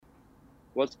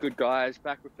What's good, guys?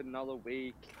 Back with another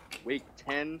week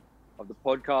 10 of the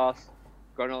podcast.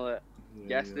 Got another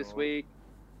guest this week.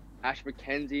 Ash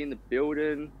McKenzie in the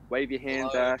building. Wave your hands,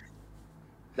 Hello. Ash.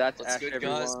 That's What's Ash, good,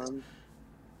 everyone. guys?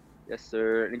 Yes,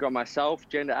 sir. And you got myself,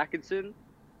 Janda Atkinson,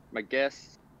 my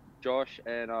guests, Josh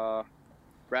and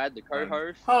Brad, the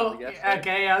co-host. Oh,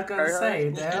 okay, I was going to say,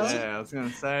 the hell? Yeah, I was going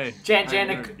to say.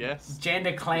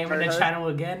 Janda claiming the channel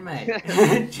again, mate.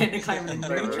 Janda claiming the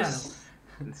new channel.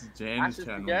 This is Jan's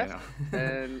channel guest, now.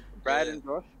 And Brad and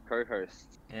Josh,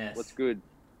 co-hosts. Yes. What's good?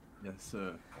 Yes,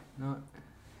 sir. No,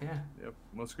 yeah. Yep.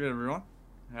 What's good, everyone?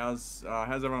 How's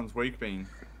everyone's week been?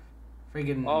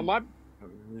 Friggin'. Oh, my...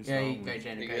 Yeah, you go,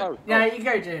 Janda. Go. Yeah, you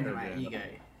go, Janda, mate. You go.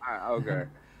 Alright, I'll go.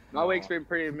 My week's been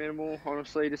pretty minimal,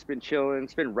 honestly. Just been chilling.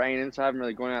 It's been raining, so I haven't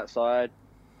really gone outside.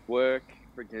 Work,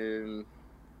 freaking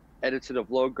edited a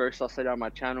vlog, go suss it on my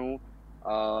channel.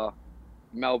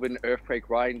 Melbourne Earthquake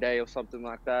Riding Day or something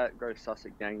like that. Go suss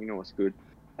it, gang. You know what's good.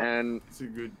 And it's a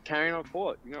good carrying on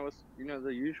forward. You know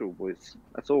the usual, boys.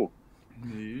 That's all.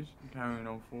 The usual carrying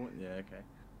on forward. Yeah, okay.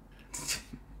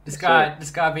 This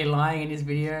guy be lying in his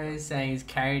videos, saying he's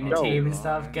carrying the team and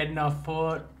stuff, getting off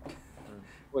port.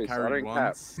 Boys, I don't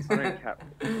cap. I don't cap.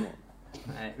 Come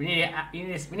on. We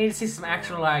need to see some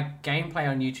actual gameplay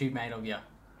on YouTube, mate, of you.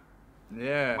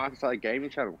 Yeah. Might start a gaming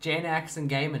channel. Jan Axon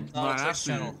Gaming. My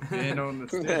channel. Jan on the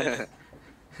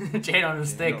sticks. Jan on the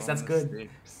sticks. That's good.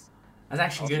 That's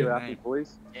actually good. Happy,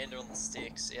 boys. Jan on the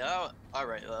sticks. Yeah, I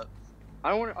rate that.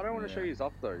 I don't want to show you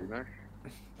up though. You know.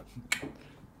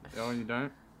 Oh, you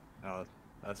don't? Oh,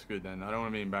 that's good then. I don't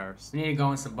want to be embarrassed. We need to go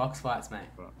on some box fights, mate.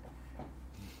 But...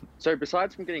 So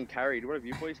besides from getting carried, what have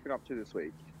you boys been up to this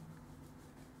week?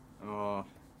 I've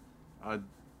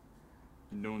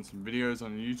been doing some videos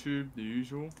on YouTube, the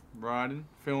usual, riding,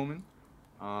 filming.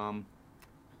 The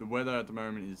weather at the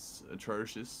moment is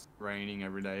atrocious, raining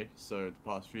every day, so the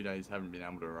past few days haven't been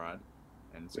able to ride,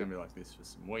 and it's going to be like this for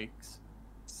some weeks,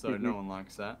 so no one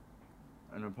likes that.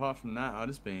 And apart from that, I've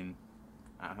just been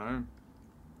at home.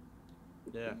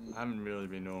 Yeah, I haven't really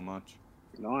been doing much.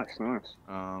 Nice.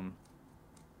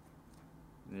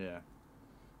 Yeah.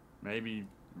 Maybe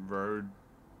road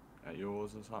at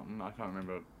yours or something. I can't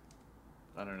remember.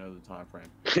 I don't know the time frame.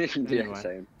 Yeah, Anyway.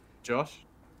 same. Josh?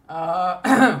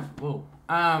 Whoa.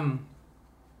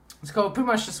 It's called pretty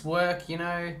much just work, you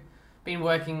know. Been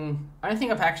working. I don't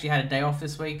think I've actually had a day off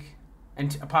this week,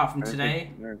 and apart from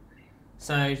today. No.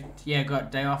 So yeah, got a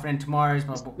day off, and then tomorrow's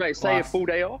my. Wait, say a full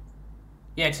day off?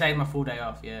 Yeah, today's my full day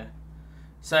off. Yeah.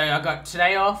 So I got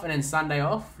today off and then Sunday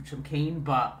off, which I'm keen,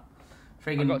 but.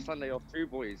 I got Sunday off too,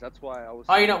 boys. That's why I was...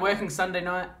 Oh, you're not working Sunday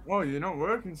night? Oh, you're not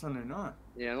working Sunday night?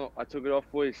 Yeah, no, I took it off,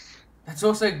 boys. That's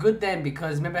also good then,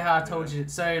 because remember how I told you...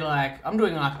 So, I'm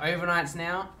doing, overnights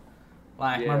now.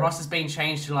 My roster's been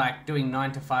changed to, doing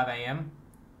 9 to 5 a.m.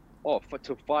 Oh,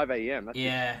 till 5 a.m.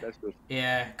 That's good.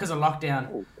 Yeah, because of lockdown.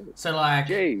 Oh, so,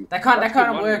 gee, that kind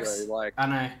of works. Though,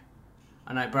 I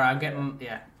know, bro. I'm getting...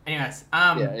 Yeah. Anyways,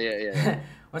 Yeah.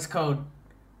 What's it called?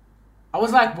 I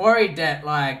was, worried that,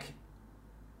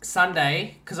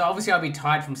 Sunday, because obviously I'll be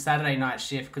tired from Saturday night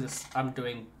shift because I'm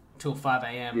doing till 5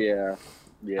 a.m. Yeah.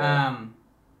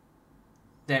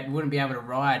 That we wouldn't be able to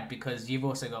ride because you've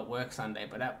also got work Sunday,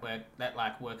 but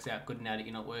that works out good now that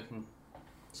you're not working.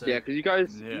 So yeah, because you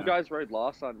guys rode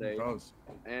last Sunday,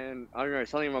 and I don't know,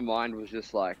 something in my mind was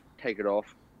just take it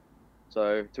off.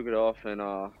 So took it off, and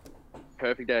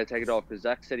perfect day to take it off because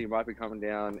Zach said he might be coming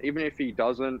down. Even if he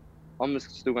doesn't, I'm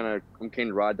keen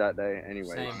to ride that day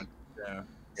anyway. Same. Yeah.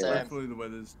 Yeah. Hopefully the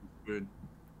weather's good.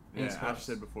 Yeah, Ash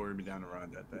said before he'd be down to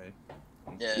ride that day.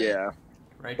 Yeah.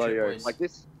 Right, But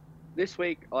this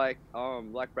week, like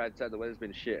Brad said, the weather's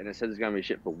been shit, and it says it's gonna be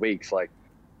shit for weeks.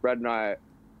 Brad and I,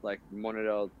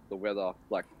 monitor the weather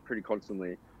pretty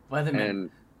constantly. Weatherman. And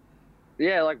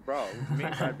yeah, bro, me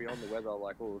and Brad be on the weather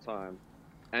all the time,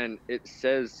 and it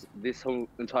says this whole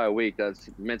entire week that it's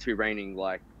meant to be raining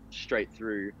straight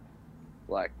through,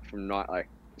 from night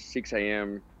 6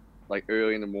 a.m.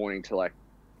 early in the morning to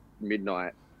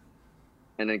midnight,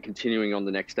 and then continuing on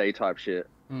the next day type shit.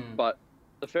 But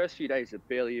the first few days it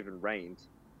barely even rained.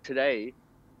 Today,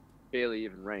 barely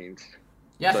even rained.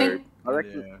 Yeah,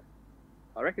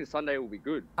 I reckon Sunday will be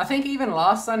good. I think even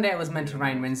last Sunday it was meant to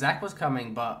rain when Zach was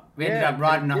coming, but we ended up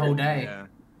riding the whole day. Yeah.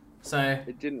 So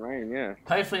it didn't rain. Yeah.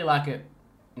 Hopefully,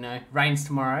 it rains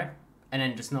tomorrow, and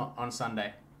then just not on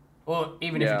Sunday, or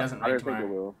even if it doesn't rain tomorrow. I don't think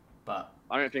it will. But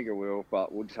I don't think it will,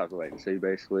 but we'll just have to wait and see,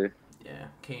 basically. Yeah,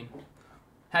 keen.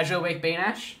 How's your week been,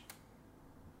 Ash?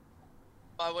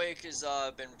 My week has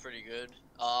been pretty good.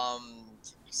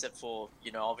 Except for,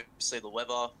 obviously the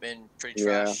weather been pretty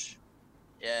trash.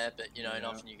 Yeah, but,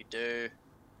 nothing you could do.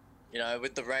 you know,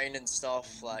 with the rain and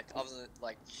stuff, like other than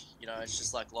like, you know, it's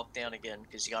just like lockdown again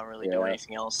because you can't really do Yeah.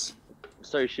 anything else.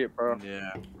 So shit, bro.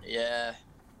 Yeah. Yeah,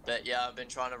 but yeah, I've been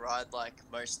trying to ride like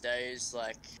most days,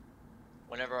 like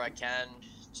whenever I can,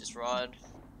 just ride.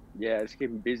 Yeah, it's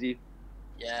keeping busy.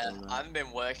 Yeah, Well, I haven't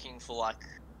been working for like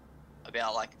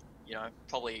about like, you know,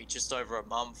 probably just over a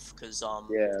month because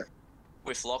Yeah.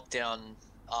 with lockdown,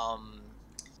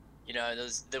 you know,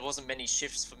 there wasn't many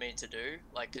shifts for me to do,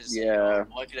 like because you know, Yeah.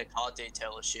 I work at a car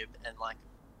detailership and like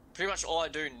pretty much all I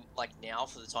do like now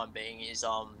for the time being is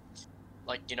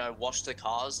like, you know, wash the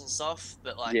cars and stuff,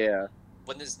 but like Yeah.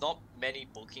 when there's not many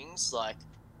bookings, like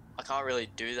I can't really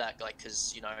do that, like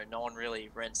because you know no one really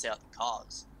rents out the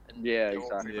cars and Yeah, they're all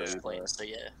pretty exactly, much clean. bro. So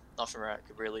yeah, nothing I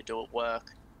could really do at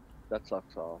work. That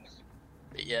sucks ass.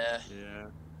 But yeah, Yeah.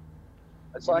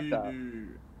 It's What like do you that. do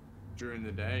during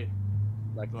the day?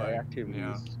 Like day Like activities.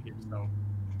 now, to keep yourself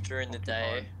during the day.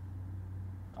 occupied?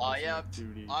 Oh What's yeah, an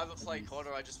activity I haven't played hobbies?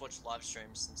 COD. I just watch live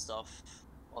streams and stuff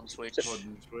on Twitch. COD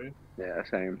and Twitch? Yeah,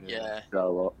 same. Yeah, Got a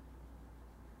lot.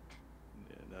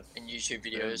 Yeah, that's. and YouTube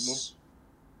Yeah, videos.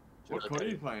 What COD are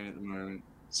you playing at the moment?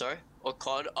 Sorry, or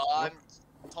COD? I'm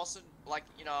tossing like,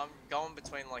 you know, I'm going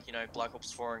between like, you know, Black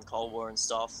Ops 4 and Cold War and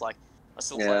stuff. Like I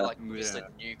still play Yeah. like obviously the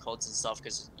new CODs and stuff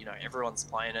because you know everyone's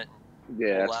playing it.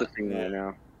 Yeah, All that's the that. thing Yeah. right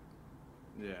now.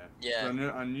 Yeah. Yeah.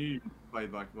 So I knew you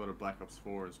played like a lot of Black Ops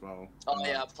 4 as well. Oh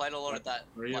yeah, I played a lot of that.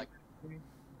 Were you- Like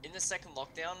in the second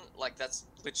lockdown, like that's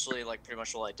literally like pretty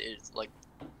much all I did. Like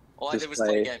all I Just did was play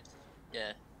play. games.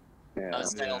 Yeah. Yeah. I would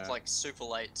stay up Yeah. like super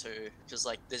late too, because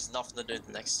like there's nothing to do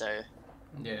the next day.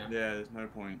 Yeah. Yeah, there's no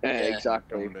point. Yeah, Yeah.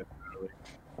 exactly. Going to bed early.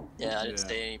 Yeah, I didn't Yeah.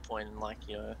 see any point in like,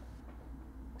 you know,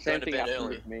 Same going to thing bed happened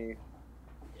early. with me.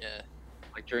 Yeah.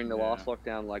 Like during the Yeah. last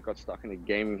lockdown, like got stuck in a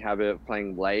gaming habit of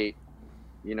playing late,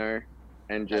 you know,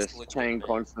 and That's just legit, playing man.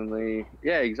 constantly.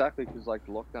 Yeah, exactly. Because like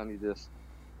the lockdown, you're just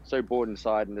so bored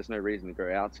inside, and there's no reason to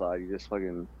go outside. You just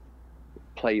fucking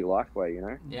play your life way, you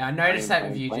know. Yeah, I noticed that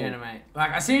with you, Playing. Jana, mate.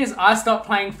 Like, as soon as I stopped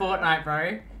playing Fortnite,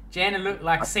 bro, Jana looked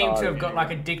like I seemed to have started, got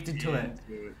like addicted to it.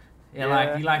 Into it. Yeah, like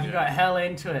Yeah. you Yeah. got hell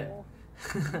into it.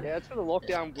 Yeah, it's for the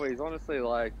lockdown, boys. Honestly,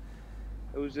 like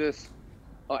it was just.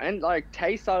 Oh, and like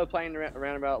Tay started playing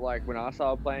around about like when I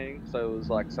started playing, so it was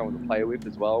like someone to play with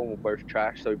as well. And we're both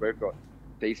trash, so we both got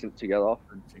decent together.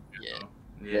 Yeah.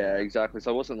 Yeah, exactly.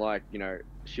 So it wasn't like, you know,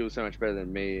 she was so much better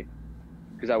than me,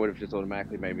 because that would have just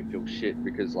automatically made me feel shit,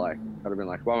 because like I'd have been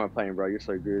like, why am I playing, bro? You're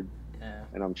so good Yeah.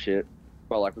 and I'm shit.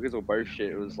 But like because we're both shit,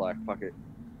 it was like, fuck it,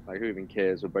 like who even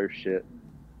cares? We're both shit.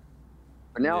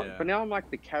 But now, Yeah. I'm like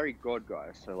the carry god guy,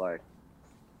 so like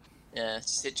Yeah,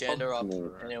 just hit gender up Yeah.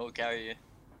 and it will carry you.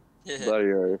 Yeah.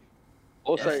 bloody oath.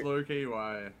 Also, That's low key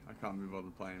why I can't be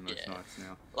bothered playing most Yeah. nights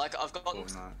now. Like I've gotten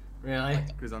Fortnite. Really?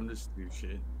 Because I'm just too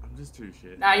shit. I'm just too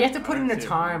shit. Nah, you have to I put don't in the see a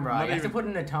time, point. bro. I'm You not have to even- put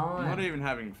in the I'm not time. even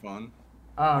having fun.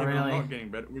 Oh, Yeah, but I'm really? not getting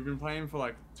better. We've been playing for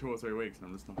like 2 or 3 weeks and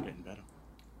I'm just not getting better.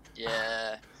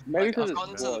 yeah. maybe Like, because I've it's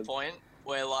gotten to the bored. point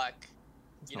where like,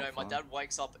 It's you not know, my fun. dad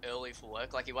wakes up early for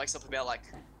work. Like he wakes up about like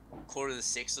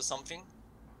 5:45 or something.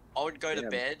 I would go to Yeah.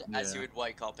 bed as he Yeah. would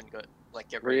wake up and go like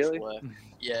get ready Really? for work.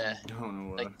 Yeah. Don't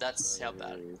know Like that's how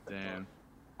bad. Damn.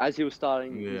 As you were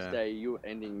starting this Yeah. day, you were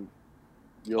ending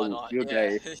My your night, your yeah.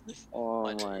 day. Oh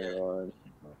My my night, yeah. god.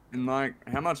 And like,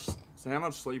 how much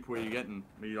sleep were you getting?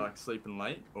 Were you like sleeping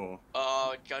late or?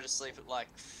 Oh, I'd go to sleep at like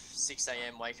 6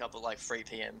 a.m. Wake up at like 3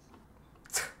 p.m.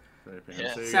 3 p.m.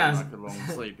 Yeah. So you're Sounds getting, like a long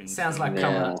sleep in. sounds like Yeah.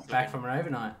 coming back from an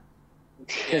overnight.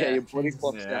 Yeah, Yeah. your body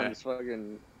clock's Yeah. down just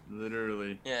fucking.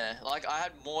 Literally. Yeah, like I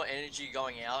had more energy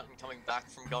going out and coming back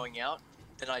from going out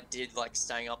than I did like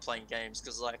staying up playing games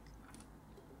because like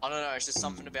I don't know, it's just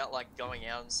something about like going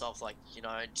out and stuff like, you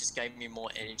know, it just gave me more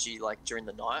energy like during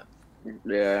the night.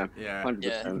 Yeah, Yeah. 100%.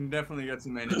 Yeah. You can definitely get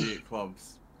some energy at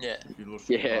clubs Yeah, if you look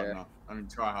Yeah. hard enough. I mean,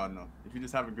 try hard enough. If you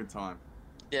just have a good time,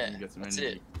 yeah, you get some that's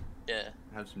energy. it. Yeah,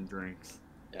 Have some drinks.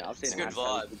 Yeah, I've it's seen a good Ash have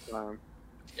vibe. good time.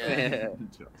 Yeah,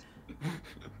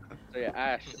 So yeah,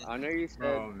 Ash, I know you said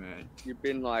Oh man. you've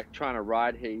been like trying to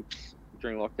ride heaps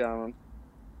during lockdown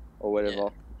or whatever. Yeah.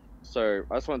 So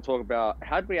I just want to talk about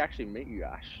how did we actually meet you,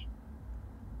 Ash?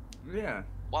 Yeah.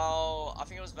 well, I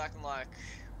think it was back in like,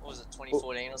 what was it,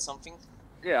 2014 or something?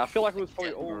 Yeah, I feel like it was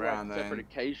probably Yeah, all around like separate then.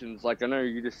 occasions. Like I know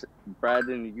you just Brad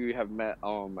and you have met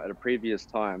at a previous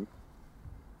time.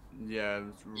 Yeah, it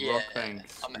was Yeah, Rockbank I met-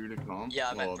 Scooter Comp. yeah,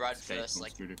 I met or Brad Skate first, Comp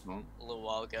like- Scooter Comp. A little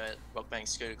while ago at Rockbank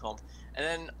Scooter Comp, and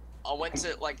then I went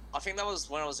to like, I think that was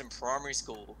when I was in primary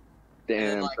school. And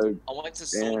then, Damn, like, so I went to Damn.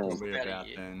 school for Probably about about a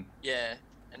year. then. Yeah,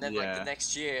 and then like Yeah. the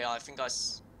next year, I think I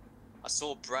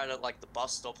saw Brad at like the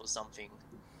bus stop or something,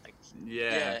 like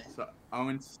Yeah. So I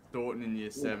went to Staunton in year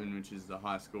 7, which is the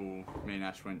high school me and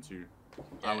Ash went to.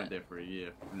 I went there for a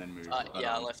year and then moved.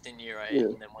 I left in year 8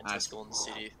 and then went to school in the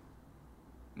city.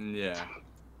 Yeah.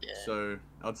 Yeah. So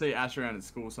I'd see Ash around at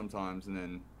school sometimes, and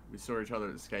then we saw each other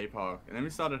at the skate park, and then we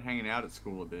started hanging out at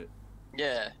school a bit.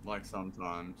 Yeah. Like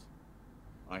sometimes,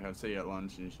 like I'd see you at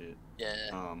lunch and shit.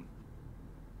 Yeah.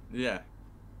 Yeah.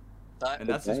 But And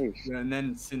that's just, and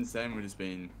then since then we've just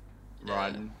been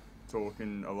riding,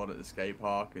 talking a lot at the skate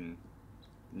park, and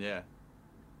yeah.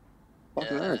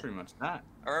 That's pretty much that.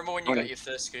 I remember when you got your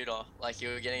first scooter, like you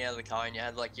were getting out of the car and you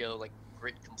had like your like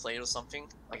grit complete or something,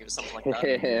 like it was something like that.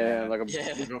 Yeah, like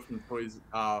We got from Toys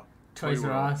Toys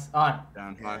R Us.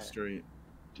 down High Street.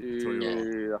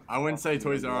 dude. I wouldn't say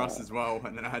Toys R Us as well,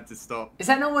 and then I had to stop. Is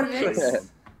that not what it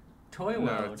is? Toy No,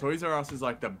 World. Toys R Us is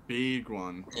like the big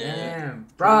one. Damn,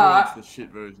 Toy bro. World's the shit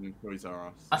version of Toys R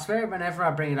Us. I swear whenever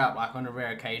I bring it up, like on a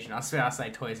rare occasion, I swear I say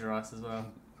Toys R Us as well.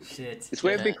 Shit. It's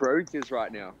where Big Roads is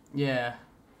right now. Yeah.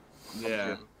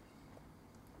 Yeah.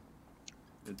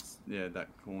 It's that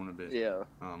corner bit. Yeah.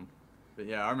 But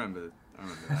yeah, I remember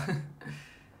that.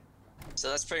 So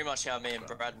that's pretty much how me and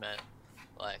Brad met,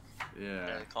 like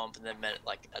Yeah. the comp, and then met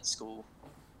like at school.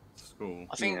 School.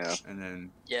 I think. Yeah. And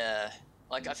then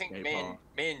Like I think me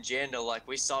and Jen are like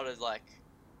we started like.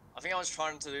 I think I was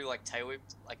trying to do like tail whip,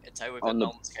 like a tail whip at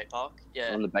Melton Skate Park.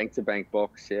 Yeah. On the bank to bank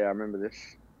box. Yeah, I remember this.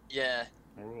 Yeah.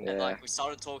 Ooh. And like we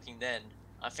started talking then.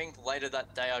 I think later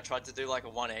that day I tried to do like a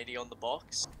 180 on the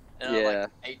box, and I like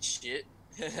ate shit,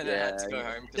 and then I had to go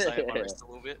home because I hurt my wrist a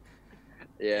little bit.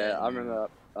 Yeah, I remember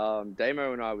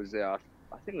Damo and I was there. I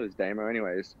think it was Damo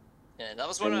anyways. Yeah, that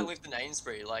was when I lived in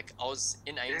Amesbury. Like I was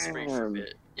in Amesbury for a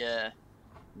bit. Yeah.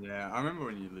 Yeah, I remember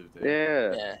when you lived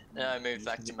there. Yeah. Yeah. Then I moved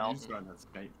back to Melton. You that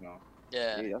skate park.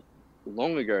 Yeah. Yeah,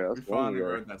 long ago. We That's long finally ago.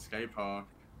 rode that skate park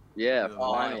Yeah,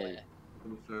 Oh, finally. yeah. for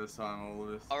the first time. All of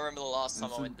this. I remember the last time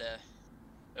And I went there.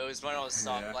 It was when I was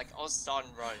starting, Yeah. like I was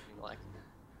starting riding. Like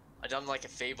I done like a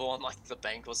feeble on like the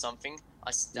bank or something.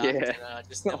 I stacked Yeah. and then I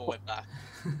just never went back.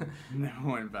 Never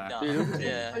went back. No. Dude, it was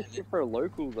Yeah. especially for a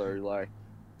local though. Like,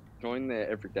 going there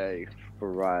every day for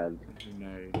a ride. Who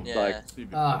knows? Yeah. Like,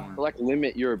 Stupid Ah. like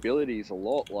limit your abilities a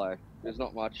lot. Like, there's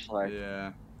not much like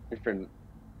yeah. different.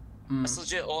 That's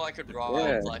legit all I could ride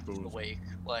Yeah. like for the week,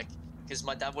 like because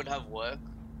my dad would have work,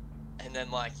 and then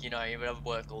like he would have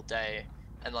work all day,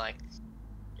 and like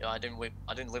I didn't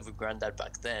live with granddad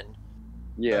back then.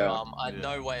 Yeah. So, I had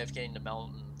no way of getting to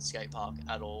Melton Skate Park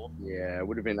at all. Yeah, it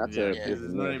would have been. That's Yeah, a. Yeah. because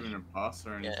there's not even a bus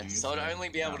or anything. Yeah, is so I'd there? only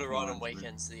be able to ride on Lines,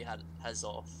 weekends that he has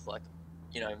off, like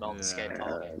Melton Skate Yeah.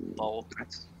 Park, bowl.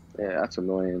 That's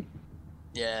annoying.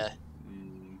 Yeah.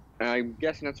 Mm. And I'm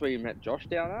guessing that's where you met Josh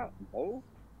down at Bowl.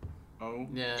 Oh.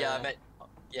 Yeah.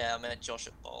 I met Josh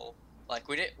at bowl. Like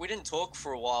we didn't talk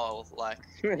for a while. Like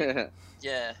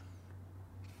yeah.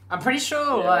 I'm pretty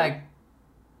sure, Yeah. like,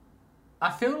 I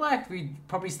feel like we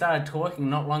probably started talking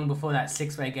not long before that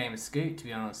 6-way game of Scoot, to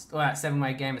be honest, or that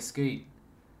 7-way game of Scoot.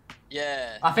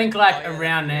 Yeah. I think like Oh, yeah.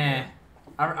 around there.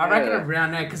 I reckon Yeah.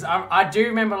 around there, because I do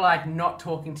remember like not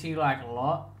talking to you like a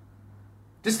lot.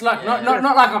 Just like Yeah.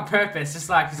 not like on purpose, just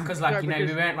because like Yeah, we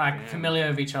because- weren't like Yeah. familiar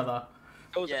with each other.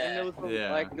 And there was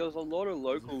Yeah. like there was a lot of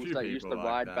locals few that used to people like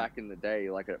ride that. back in the day.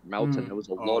 Like at Melton, Mm. there was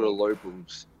a lot of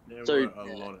locals. There So, were a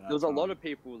yeah. lot of There was a lot of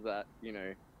people that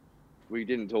we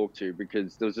didn't talk to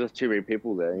because there was just too many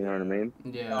people there. You know what I mean?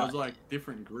 It Yeah. was like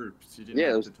different groups. You didn't Yeah,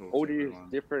 there have was to talk all to these everyone.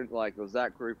 different. Like there was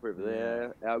that group over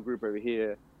there, our group over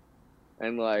here,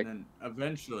 and like And then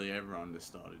eventually everyone just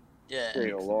started Yeah. Yeah.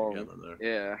 mixing along. together though.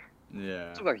 yeah, Yeah.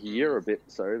 it took like a year a bit.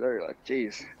 So they're like,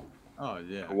 geez, Oh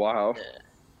yeah. a while. Yeah.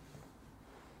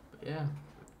 Yeah.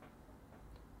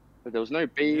 But there was no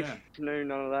beef, Yeah. no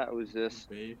none of that. It was just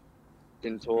Beef,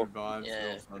 didn't good talk. vibes, Yeah,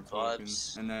 we all started good talking.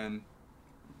 vibes. And then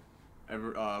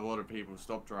a lot of people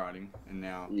stopped riding, and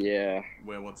now Yeah,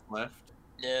 we're what's left,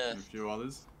 Yeah. and a few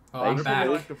others. Oh, I'm We're back.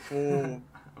 Probably like the four.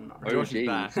 I'm not- Josh is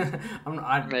OGs. back.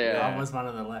 I was one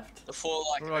of the left. The four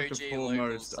like We're like OG the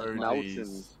foremost locals.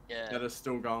 OGs Yeah. that are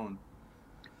still going.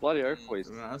 bloody oath,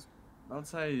 boys. I'd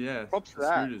say yeah. Props to the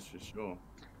that. Scooters for sure.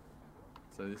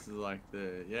 So this is like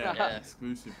the Yeah.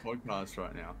 exclusive podcast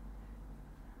right now.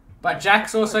 But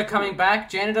Jack's also coming back.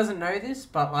 Jana doesn't know this,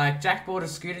 but like Jack bought a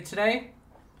scooter today.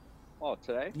 Oh,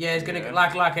 today? Yeah, he's gonna Yeah.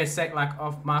 like a sec like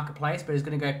off marketplace, but he's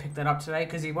gonna go pick that up today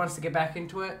because he wants to get back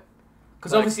into it.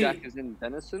 Because Like obviously Jack is in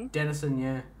Denison. Denison,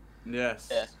 yeah. Yes.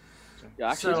 Yeah.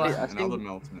 Yeah, actually, So, I Another seen,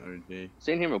 Melton OG.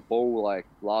 seen him at Ball like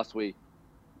last week.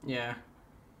 Yeah.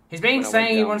 He's been When I saying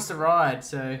went he down. wants to ride,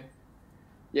 so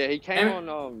Yeah, he came And-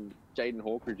 on Jaden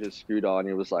Hawkridge's scooter, and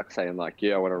he was like saying like,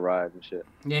 "Yeah, I want to ride and shit."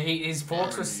 Yeah, his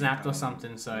forks were snapped or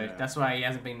something, so Yeah. that's why he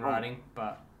hasn't been riding.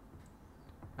 But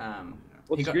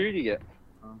What he got, scooter did you get?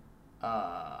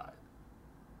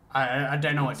 I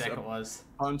don't know what It's deck a- it was.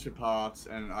 Bunch of parts,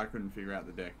 and I couldn't figure out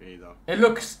the deck either. It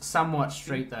looks somewhat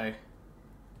street though.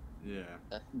 Yeah.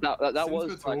 That Since was we're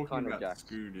like talking kind of about Jack.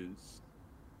 scooters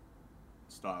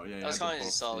style, yeah. That was yeah, kind of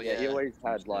his style, Yeah, he yeah. always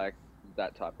had like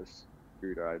that type of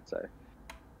scooter, I'd say.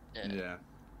 Yeah. Yeah.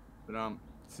 But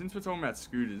since we're talking about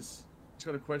scooters, just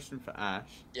got a question for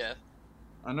Ash. Yeah.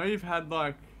 I know you've had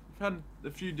a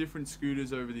few different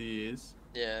scooters over the years.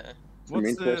 Yeah. Some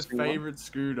What's the interesting one? favorite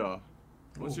scooter?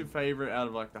 What's Ooh. your favorite out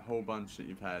of like the whole bunch that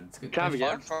you've had? It's a good Can't be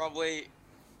question. good. I'd probably,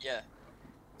 yeah,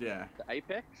 Yeah. The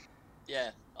Apex?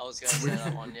 yeah. I was gonna say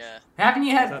that one, yeah. Haven't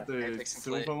you Is had? that the Apex and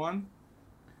Fleet. silver one?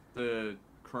 The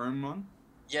chrome one?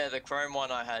 Yeah, the chrome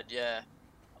one I had, yeah.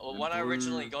 Well, The when I blue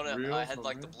originally got it, I reels had or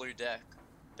like the reels? blue deck,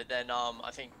 but then I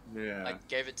think Yeah. I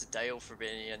gave it to Dale for a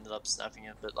bit and he ended up snapping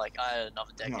it. But like I had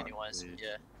another deck Oh, anyways. geez.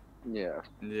 Yeah, Yeah.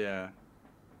 Yeah.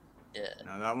 yeah,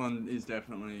 No, that one is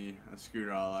definitely a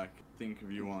scooter I like think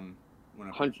of you on when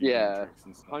I Hun- put you doing yeah, tricks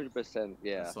and stuff. 100%.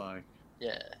 Yeah. It's like,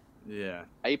 yeah, yeah.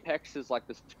 Apex is like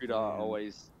the scooter I Yeah.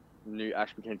 always knew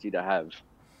Ash McKenzie to have,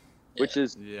 which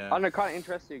is Yeah. I don't know, kind of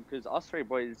interesting because us three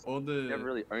boys All the never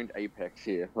really owned Apex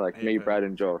here. Like me, Apex. Brad,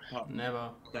 and Josh.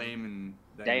 Never. Damon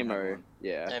had Damo, one.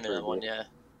 yeah. Name for a that one, bit. yeah.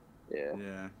 Yeah.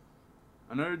 Yeah.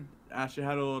 I know Ash you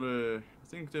had a lot of, I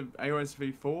think the AOS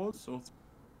V4s or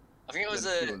I think it was you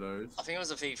had a, two of those. I think it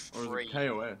was a Or was V3. it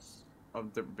KOS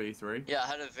of the V3? Yeah, I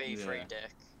had a V3 Yeah.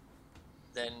 deck.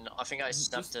 Then I think I Just-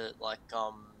 snapped it like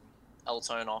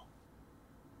Altona.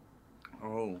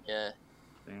 Oh, Yeah.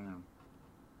 damn.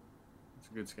 It's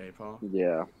a good skate park.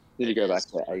 Yeah. Need to It go back is.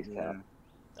 to Yeah. ASAP.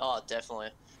 Oh, definitely.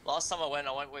 Last time I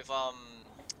went with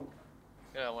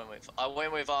yeah, I went with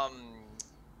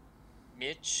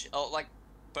Mitch. Oh, like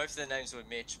both of their names were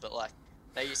Mitch, but like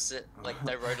they used to like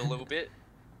they rode a little bit.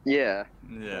 Yeah.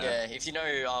 Yeah. Yeah, if you know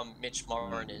who Mitch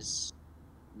Moran is.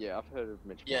 Yeah, I've heard of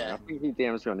Mitch. Yeah. Moran. I think he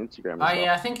DMs me on Instagram. Oh as well.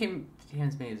 yeah, I think he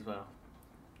hands me as well.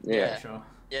 Yeah. Yeah. Sure.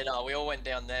 Yeah, no, we all went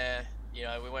down there. You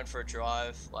know, we went for a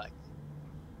drive, like,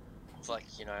 with like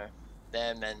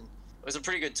them, and it was a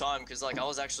pretty good time because like that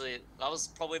was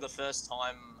probably the first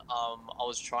time I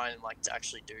was trying like to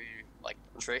actually do like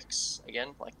tricks again,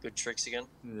 like good tricks again.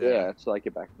 Yeah. So like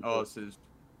get back. into Oh, it. so just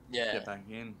Yeah. get back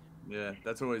in. Yeah,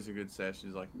 that's always a good session.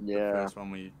 Is like Yeah. the first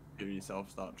one where you do yourself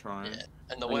start trying. Yeah,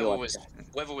 and the And you weather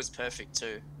like was perfect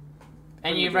too.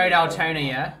 And you Pretty rode good. Altona,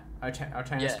 yeah?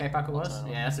 Altona Yeah, skate park it was?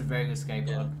 Altona. Yeah, that's a very good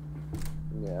skateboard.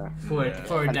 Yeah. For, Yeah.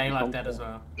 for a day like that as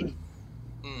well.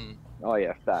 Mm. Oh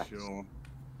yeah, facts. Sure.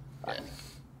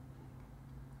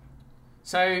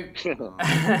 So, Oh.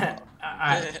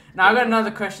 now I got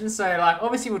another question. So, like,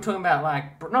 obviously we're talking about,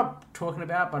 like, not talking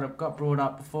about, but it got brought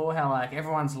up before, how, like,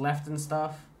 everyone's left and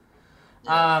stuff.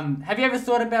 Yeah. Have you ever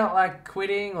thought about, like,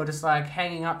 quitting or just, like,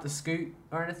 hanging up the scoot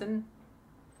or anything?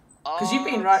 Because you've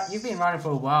been riding for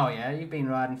a while, yeah? You've been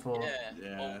riding for... Yeah,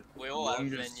 Yeah. well, we all have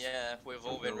been. Longest- Yeah, we've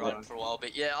all been Longest riding ride. for a while.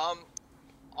 But yeah,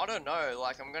 I don't know.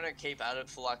 Like, I'm gonna keep at it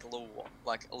for like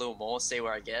a little more, see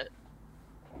where I get.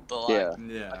 But like, Yeah.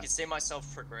 Yeah. I can see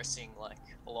myself progressing like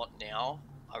a lot now.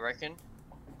 I reckon.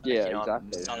 Yeah, You know, I'm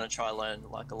exactly. starting to try to learn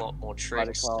like a lot more Ride a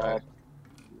tricks. car.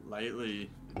 So, Lately,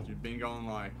 you've been going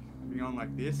like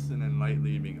this, and then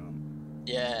lately you've been going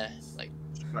yeah, like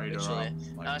straighter literally. up.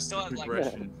 Like, I still the have, like-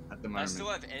 progression at the I moment. still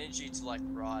have energy to like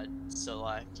ride. So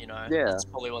like, you know, Yeah. that's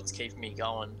probably what's keeping me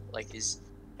going. Like, is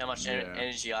how much Yeah.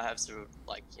 energy I have to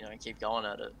like, you know, keep going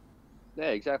at it. Yeah,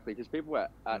 exactly. Because people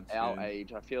at That's our good.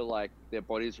 age, I feel like their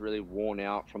body's really worn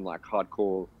out from like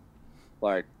hardcore,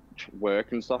 like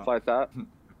work and stuff Oh. like that.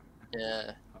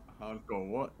 Yeah. Hardcore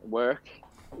what? Work.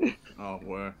 Oh,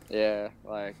 work. Yeah,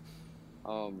 like,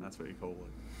 That's what you call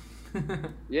it.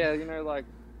 yeah, you know, like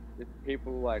if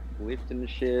people like lift and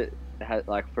shit, had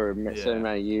like for a Yeah. certain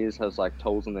amount of years has like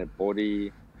tolls on their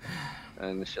body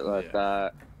and shit like Yeah.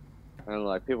 that, and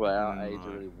like people at our Oh, age are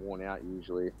no. really worn out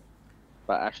usually.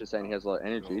 But Ash is saying he has a lot of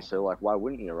energy, Sure. so like, why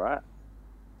wouldn't you, right?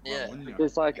 Yeah. wouldn't you?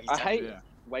 Because like I Exactly. hate Yeah.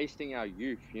 wasting our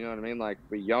youth. You know what I mean? Like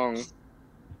we're young,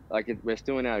 like we're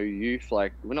still in our youth.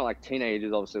 Like we're not like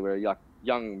teenagers, obviously. We're like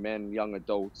young men, young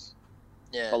adults.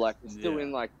 Yeah. But like we're still Yeah.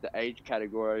 in like the age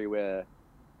category where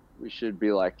we should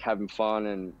be like having fun,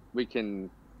 and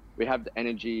we have the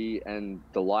energy and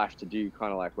the life to do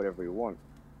kind of like whatever we want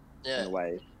in Yeah. a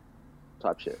way,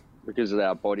 type shit. Because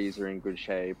our bodies are in good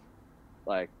shape.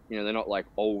 Like, you know, they're not like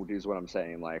old is what I'm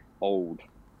saying, like old.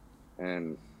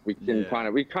 And we can Yeah. kind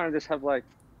of just have like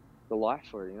the life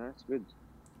for it, you know? It's good.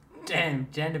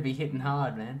 Damn, Jan to be hitting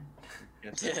hard, man.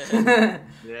 Gets it. Yeah,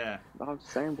 Yeah. I'm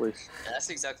saying, boys. that's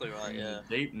exactly right. Yeah.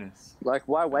 The deepness. Like,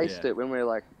 why waste Yeah. it when we're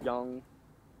like young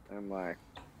and like,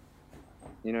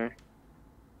 you know?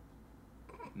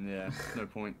 Yeah. No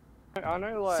point. I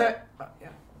know, like, So, yeah.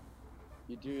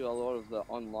 you do a lot of the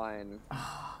online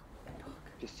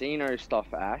casino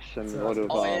stuff, Ash, and a So lot of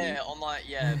Oh yeah, online,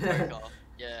 yeah, poker,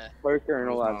 yeah. poker and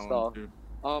That all was that my stuff.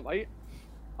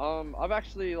 one too. I've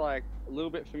actually like a little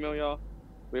bit familiar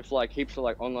with like heaps of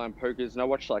like online pokers, and I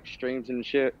watch like streams and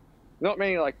shit. Not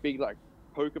many like big like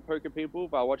poker people,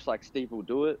 but I watch like Steve will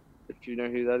do it, if you know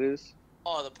who that is.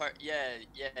 Oh, yeah,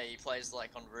 he plays like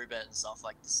on Roulette and stuff,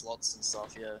 like the slots and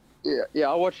stuff, yeah. Yeah,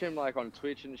 I watch him like on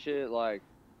Twitch and shit. Like,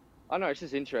 I don't know, it's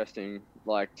just interesting.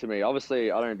 Like to me,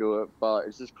 obviously I don't do it, but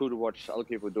it's just cool to watch other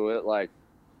people do it. Like,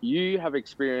 you have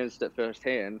experienced it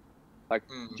firsthand. Like,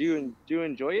 Mm. do you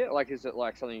enjoy it? Like, is it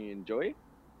like something you enjoy?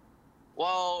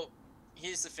 Well,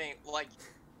 here's the thing, like,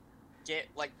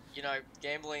 you know,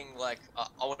 gambling, like,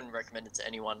 I wouldn't recommend it to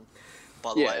anyone,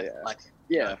 by the Yeah, way, yeah. like,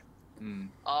 Yeah, Mm.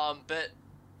 but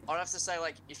I'd have to say,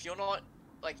 like, if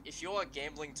you're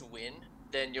gambling to win,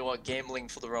 then you're gambling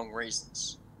for the wrong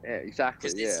reasons. yeah, exactly.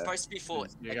 Because Yeah, it's supposed to be for,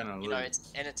 You're gonna you know, lose.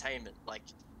 it's entertainment. Like,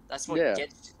 that's what Yeah.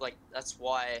 gets, like, that's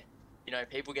why, you know,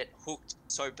 people get hooked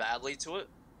so badly to it.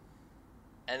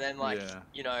 And then, like, Yeah.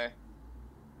 you know,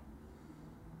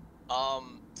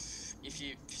 if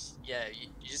you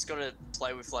just gotta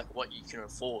play with, like, what you can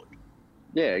afford.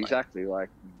 yeah, exactly. Like,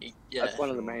 Yeah. that's one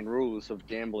of the Sure. main rules of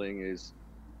gambling is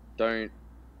don't,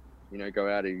 you know, go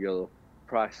out of your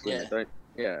price limit. Yeah. Don't,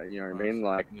 yeah, you know what I mean?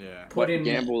 Like, Yeah. Put in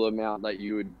gamble amount that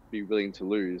you would be willing to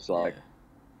lose, like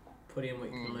yeah. Put in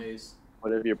what you can Mm. lose.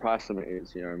 whatever your price limit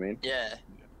is. You know what I mean? Yeah.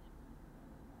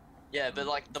 Yeah, but,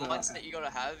 like, the So- mindset you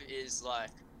gotta have is, like,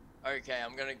 okay,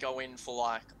 I'm gonna go in for,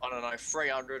 like, I don't know,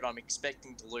 300, I'm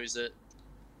expecting to lose it.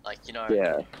 Like, you know,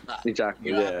 Yeah, that. exactly.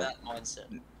 You gotta Yeah, have that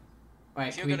mindset. Wait,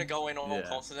 If you're we- gonna go in all Yeah.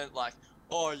 confident, like,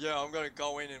 oh yeah, I'm gonna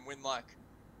go in and win like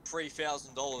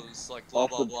 $3,000, like blah off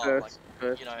blah the blah. first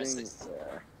you know, thing, it's-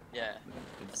 yeah. Yeah,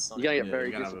 that's not You're gonna it. get Yeah, very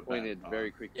you're gonna have a bad disappointed time. very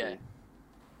quickly. Yeah.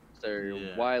 So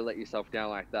Yeah. why let yourself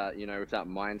down like that? You know, with that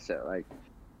mindset. Like,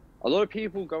 a lot of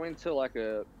people go into like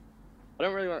a, I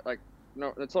don't really want like,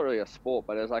 no, it's not really a sport,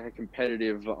 but it's like a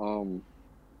competitive.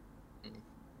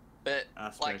 But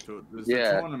Aspect like, to it. There's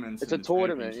Yeah, the tournaments. It's a and the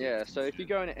tournament, yeah. championships So and if you shit.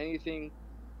 go into anything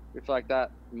with like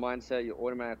that mindset, you're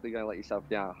automatically gonna let yourself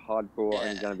down hardcore, and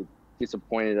Yeah. you're gonna be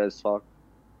disappointed as fuck.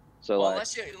 So well, like,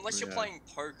 unless you're Yeah. playing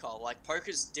poker, like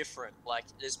poker's different. Like,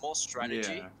 there's more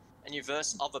strategy, Yeah. and you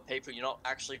verse other people. You're not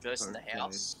actually versing the Okay.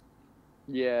 house.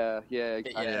 yeah, But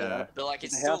exactly. Yeah. But like,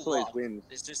 it's The still house always luck. wins.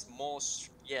 There's just more.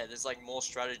 Yeah, there's like more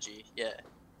strategy. Yeah.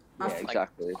 Yeah, Like-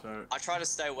 exactly. So, I try to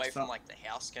stay away from So- like the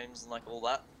house games and like all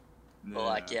that. But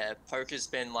like, yeah, poker's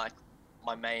been like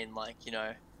my main, like, you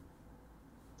know,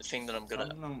 the thing that I'm good at.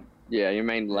 Something Yeah, your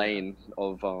main Yeah. lane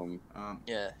of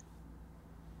Yeah.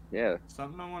 yeah.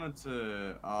 Something I wanted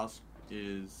to ask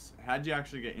is, how'd you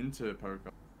actually get into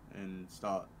poker and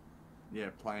start,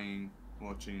 playing,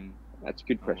 watching, That's a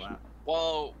good all question. that?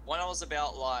 Well, when I was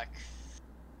about like,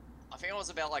 I think I was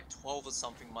about like 12 or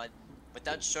something. My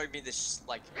dad showed me this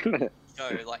like show.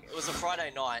 Like, it was a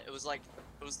Friday night. It was like,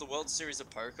 it was the World Series of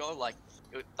Poker. Like,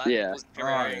 that Yeah. was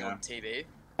premiering yeah. on TV.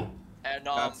 And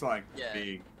That's like yeah.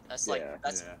 big. That's like Yeah.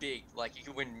 that's Yeah. big. Like, you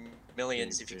can win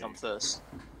millions Big, if you come big. first.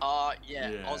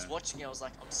 Yeah. I was Yeah. watching it. I was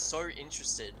like, I'm so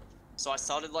interested. So I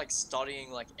started like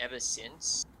studying like ever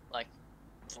since. Like,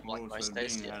 from like Also most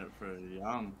days. being Yeah. at it for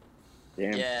young.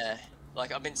 Damn. Yeah.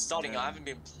 Like, I've been studying. I Yeah. haven't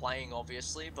been playing,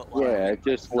 obviously, but like, Yeah, I've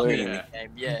been just studying learning. the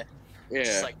game. Yeah. Yeah,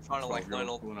 Just like trying to like 12-year-old learn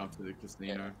all. pulling up to the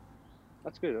casino.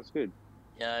 that's good. That's good.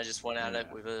 Yeah, I just went at it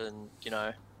Yeah. with it, and you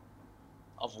know,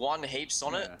 I've won heaps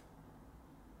on it, Yeah.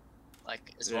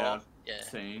 like as Yeah. well. Yeah.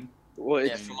 Seen. Well,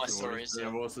 Yeah, it's from my stories, yeah.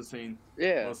 I've also seen.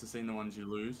 yeah. Also seen the ones you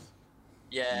lose.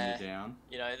 Yeah. And you're down.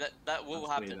 You know, that will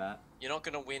I'll see happen. That. You're not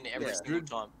gonna win every Yeah. single Good.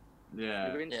 time.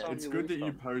 Yeah. You win Yeah. some, It's you good lose that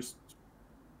you some. post.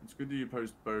 It's good that you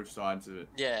post both sides of it,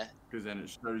 Yeah. because then it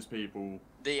shows people.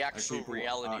 The like, actual people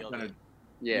reality aren't of gonna- it.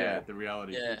 Yeah. The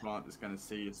reality. Yeah. People aren't just gonna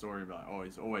see a story and be like, oh,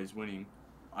 he's always winning.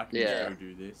 I can Yeah. just go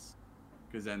do this.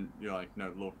 Because then you're like,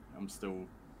 no, look, I'm still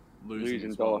losing Losing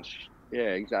as well. dosh. Yeah,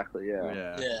 exactly.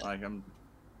 Yeah. Yeah. Like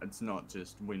it's not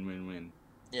just win.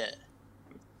 Yeah.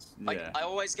 It's, Like, yeah. I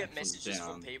always get actually messages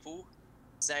down. from people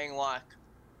saying like,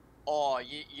 "Oh,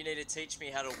 you need to teach me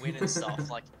how to win and stuff."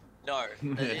 Like, no,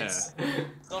 it's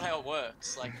not how it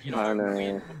works. Like, you I don't know.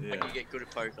 win when Yeah. you get good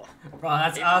at poker. Bro,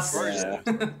 that's Even us. pros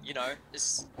Yeah. You know,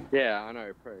 it's Yeah, I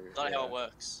know. Pro. not yeah. how it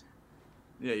works.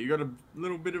 Yeah, you got a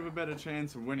little bit of a better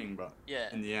chance of winning, but Yeah.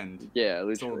 in the end, Yeah,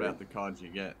 it's all literally. about the cards you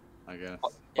get. I guess.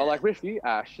 But like with you,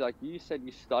 Ash, like you said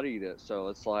you studied it, so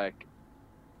it's like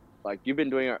you've been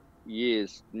doing it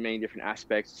years, many different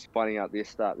aspects, finding out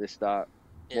this, that,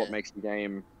 Yeah. what makes the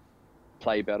game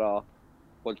play better,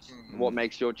 what Mm.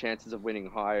 makes your chances of winning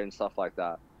higher and stuff like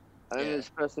that. And then Yeah. this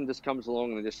person just comes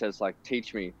along and just says like,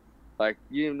 teach me. Like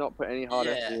you did not put any hard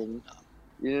Yeah. effort in.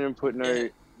 You didn't put no Yeah.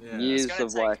 Yeah. years gonna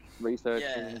of take- like research.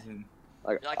 Yeah. Amazing.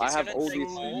 Like Like, I it's have gonna all take this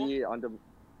more. year under.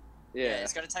 Yeah, Yeah.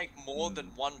 it's gonna take more than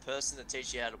one person to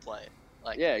teach you how to play.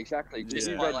 Like, Yeah, exactly. Because just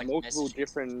you've by, read like, multiple messaging.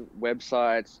 different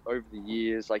websites over the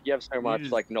years. Like you have so much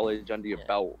just- like knowledge under your Yeah.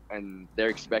 belt, and they're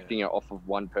expecting it off of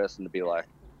one person to be like,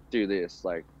 do this.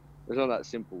 Like it's not that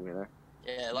simple, you know.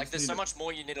 Yeah, You like just there's need so to much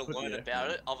more you need to put the learn effort about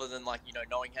in. it, other than like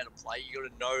knowing how to play. You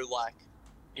gotta know like,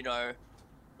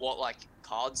 what like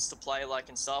cards to play like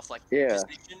and stuff. Like Yeah.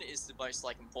 position is the most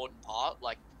like important part.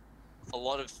 Like a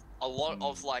lot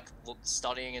of like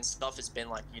studying and stuff has been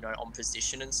like on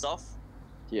position and stuff.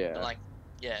 Yeah. And, like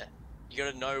you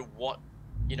gotta know what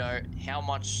how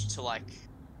much to like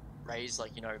raise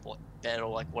like what bet or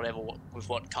like whatever with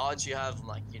what cards you have and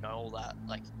like all that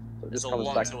like. So it There's just a comes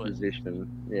lot back to to it.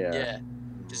 position. Yeah. Yeah,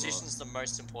 position's the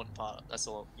most important part. That's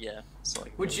all. Yeah. That's all I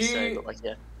can Would really say, you- but, like,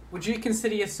 yeah. Would you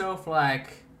consider yourself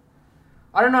like,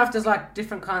 I don't know if there's like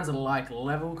different kinds of like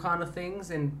level kind of things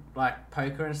in like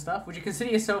poker and stuff. Would you consider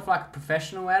yourself like a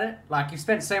professional at it? Like you've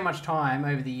spent so much time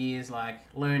over the years like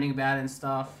learning about it and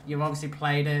stuff. You've obviously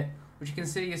played it. Would you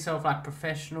consider yourself like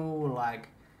professional or like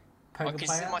I poker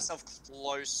consider player? myself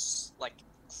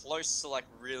close to like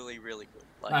really, really good.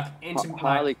 Like intimate,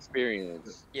 Highly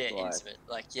experienced. yeah, like, intimate.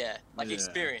 Like Yeah.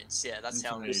 experience. Yeah, that's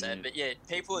how I'm gonna say it. Intermediate. But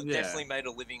yeah, people have Yeah. definitely made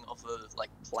a living off of like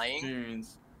playing.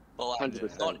 Experience. But like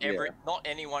 100%, not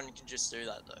anyone can just do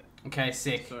that though. Okay,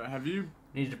 sick. So have you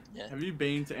Need to,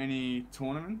 been to any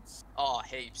tournaments? Oh,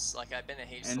 heaps. Like I've been to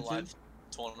heaps of Entered? live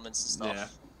tournaments and Yeah.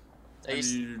 stuff. They Have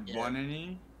used- you yeah. won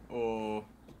any or?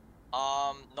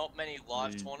 Not many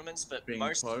live You tournaments, but being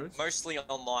close? mostly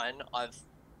online. I've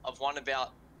won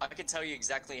about. I can tell you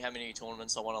exactly how many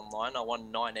tournaments I won online. I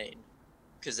won 19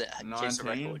 because it keeps a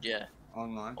 19? record. Yeah,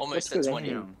 Online. almost That's at good, 20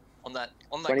 Damn. on that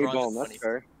 20 grind bomb, of that's 20.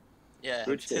 fair. Yeah.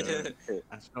 Good shit. Yeah. Good shit.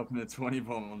 I stopped in a 20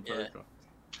 bomb on Yeah. poker.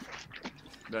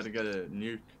 Better get a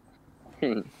nuke.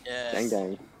 Yeah. Gang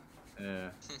gang. Yeah.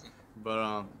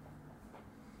 But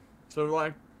so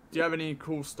like, do you have any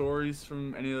cool stories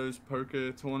from any of those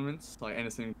poker tournaments? Like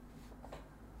anything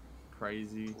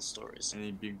crazy? Cool stories.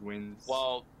 Any big wins?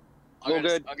 Well, All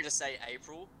good. I'm gonna say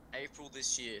April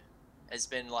this year has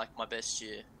been like my best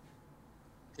year.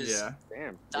 'Cause Yeah.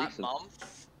 Damn. that decent.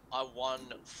 month I won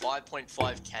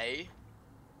 5.5k,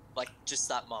 like just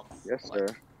that month. Yes, like,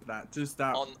 sir.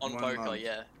 That On one poker, month.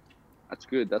 yeah. That's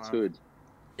good. That's Wow. good.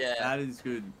 Yeah. That is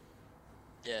good.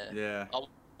 Yeah. Yeah. I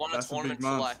won a That's a big tournament for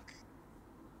month. like.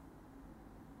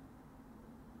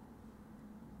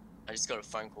 I just got a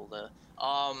phone call there.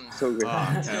 So good.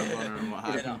 Oh, okay. I was wondering what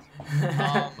Yeah, happened.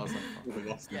 I Um, was like, fuck, we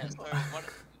lost yeah, him. so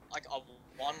I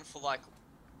won for like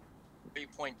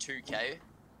 3.2k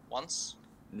once.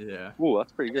 Yeah. Ooh,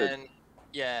 that's pretty good. And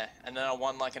and then I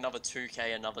won like another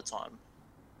 2k another time.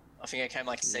 I think I came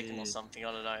like second or Jeez. something.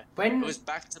 I don't know. when It was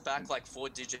back to back like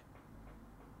 4-digit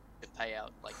payout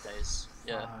like days.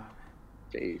 Yeah.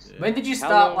 Jeez. Yeah. when did you How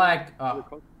start long- like?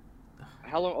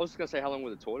 How long? I was gonna say, how long were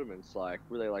the tournaments? Like,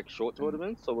 were they like short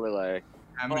tournaments, or were they like?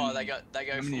 How Oh, they go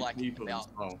how for many like people about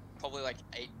as well? probably like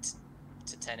 8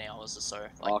 to 10 hours or so.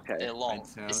 Like, Okay. they're long. Eight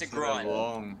It's a hours, so they're grind.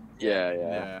 Long. Yeah, yeah.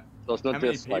 Yeah. So it's not How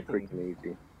many just like people? freaking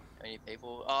easy. How many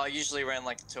people? Usually around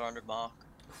like 200 mark.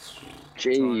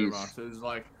 200 Jeez. marks. So it's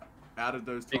like out of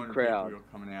those Big 200 crowd. people,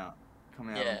 you're coming out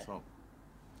Yeah. on top.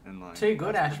 And like Too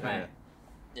good, that's Ash, the mate.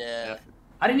 Yeah. effort.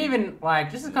 I didn't even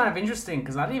like. This is kind of interesting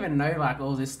because I didn't even know like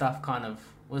all this stuff kind of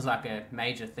was like a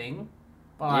major thing.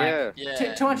 But like, Yeah.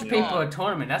 Yeah. 200 Yeah. people at a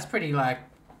tournament. That's pretty like.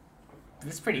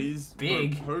 That's pretty These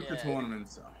big. poker Yeah.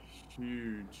 tournaments are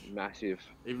huge. Massive.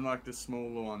 Even like the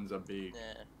smaller ones are big.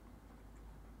 Yeah.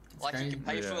 It's Like crazy. you can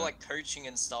pay for Yeah. like coaching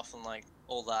and stuff and like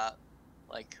all that,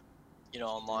 like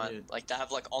online. Yeah. Like they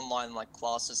have like online like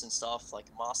classes and stuff, like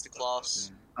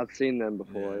masterclass. I've seen them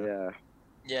before. Yeah. Yeah.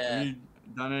 Yeah. Have you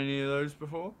done any of those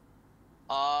before?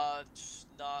 No,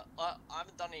 I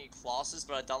haven't done any classes,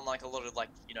 but I've done like a lot of like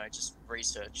just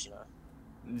research.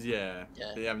 Yeah.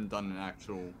 Yeah. They haven't done an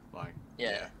actual like.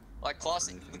 Yeah. Like the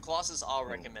Amazing. classes are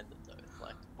Cool. recommended though.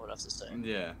 Like I would have to say.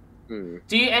 Yeah. Hmm.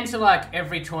 Do you enter like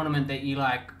every tournament that you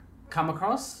like come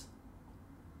across?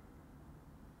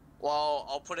 Well,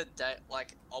 I'll put a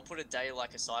day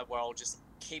like aside where I'll just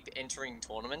keep entering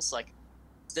tournaments. Like,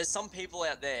 there's some people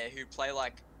out there who play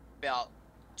like about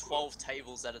 12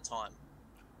 tables at a time.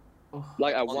 Oh,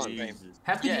 Like at On once. stream. Jesus.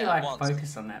 how could you Yeah, like once.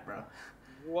 focus on that, bro?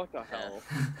 What the hell?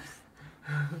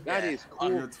 That Yeah, is I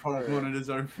cool. Your 12 bro. monitors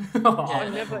open. I Yeah.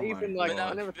 never Oh my even like.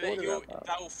 God. I never but thought about that.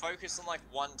 they'll focus on like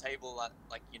one table at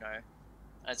like at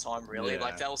a time. Really, Yeah.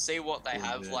 like they'll see what they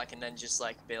have Legit. like, and then just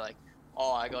like be like,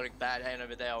 oh, I got a bad hand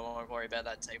over there. I won't worry about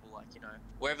that table. Like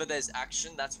wherever there's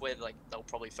action, that's where like they'll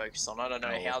probably focus on. I don't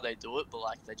know Oh. how they do it, but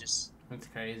like they just That's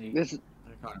crazy. There's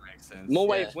That kind of makes sense. more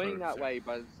way Yeah. of winning that way,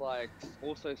 but it's like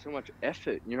also so much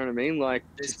effort. You know what I mean? Like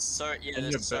there's so And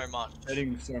there's you're so much.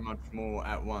 betting so much more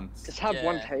at once. just have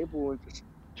one Yeah. table and just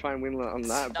try and win on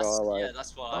that, That's, bro. Like, yeah,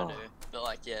 that's what I do. But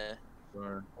like, yeah,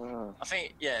 So, ah. I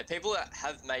think people that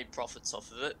have made profits off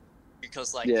of it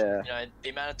because like Yeah. the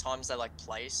amount of times they like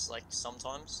place like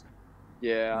sometimes.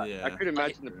 Yeah, Yeah. I could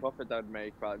imagine the profit they'd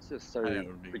make, but it's just so I think it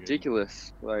would be good.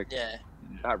 ridiculous, like Yeah,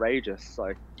 outrageous.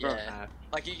 Like, bro, yeah.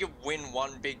 Like you could win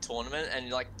one big tournament and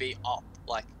like be up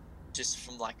like just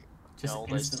from like Just all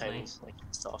those instantly. tables like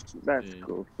stuff. that's Yeah.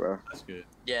 cool, bro. That's good.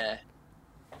 Yeah.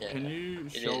 Yeah. Can you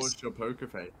it show is. us your poker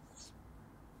face?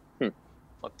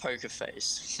 My poker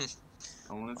face.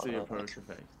 I want to see your Oh, okay. poker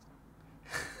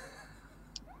face.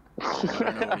 I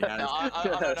don't know what he has. No, I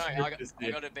don't know. Just I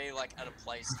the- gotta be like at a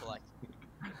place to like.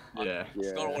 Yeah. I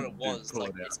forgot what it was. pull Like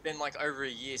it out. it's been like over a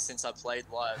year since I played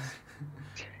live.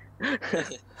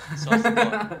 So I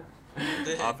forgot.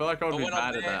 I feel like I'd But be when I'm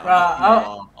mad at there- that. Bro,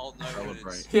 I'll know what it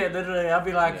is. Celebrate. Yeah, literally, I'll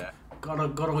be like, Yeah. got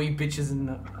all you bitches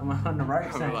on the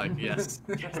ropes. I'm eh? like, yes.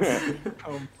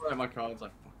 I'm playing my cards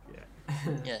like, fuck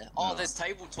yeah. Yeah. Oh, No. there's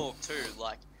table talk too.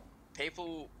 Like,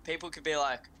 people could be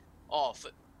like, oh,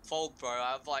 fold, bro.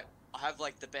 I have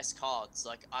like the best cards.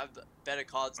 Like, I have better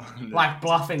cards than you. Like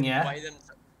bluffing, yeah. Weigh them.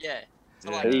 Yeah. So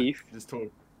Yeah. like, Beef. Just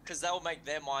talk. because they'll make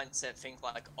their mindset think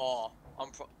like, oh,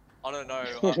 I don't know.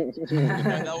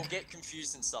 They'll get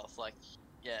confused and stuff. Like,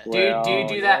 yeah. Do you Well,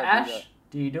 do yeah, that, I do Ash?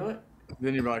 Do you do it?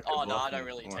 Then you're like, Oh no, I bluffing. don't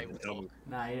really Or table double. talk.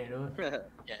 Nah, you don't do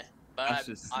it. Yeah. But That's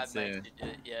just I've sincere. made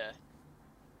it. Yeah.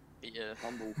 But yeah.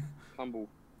 humble.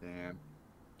 Damn.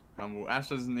 Humble. Ash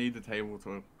doesn't need the table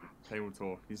talk. Table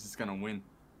talk. He's just gonna win.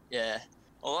 Yeah,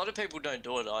 a lot of people don't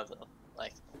do it either.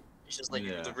 Like, it's just like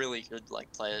Yeah. the really good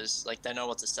like players. Like they know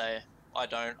what to say. I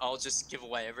don't. I'll just give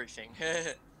away everything.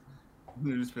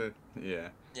 Just for- yeah.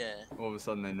 Yeah. All of a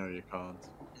sudden they know your cards.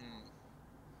 Mm.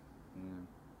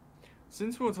 Yeah.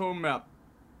 Since we were talking about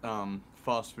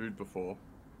fast food before,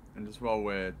 and just while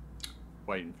we're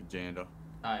waiting for Jander,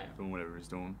 Oh, yeah. doing whatever he's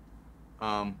doing,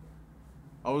 I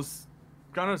was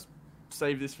gonna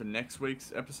save this for next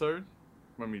week's episode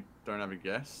when we don't have a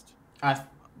guest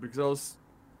because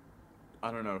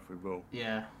I don't know if we will.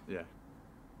 Yeah.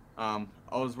 I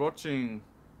was watching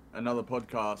another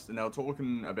podcast and they were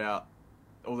talking about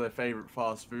all their favorite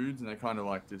fast foods and they kind of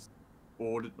like just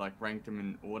ranked them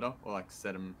in order or like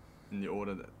set them in the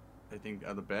order that they think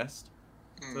are the best.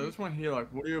 So I Mm. just want to hear like,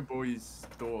 what are your boys'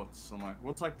 thoughts on like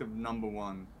what's like the number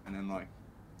one and then like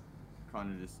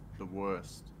kind of just the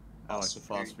worst out like the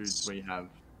fast foods we have.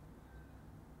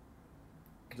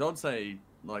 Because I'd say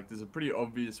like there's a pretty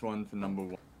obvious one for number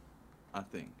one, I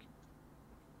think.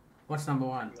 What's number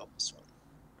one? We got this one.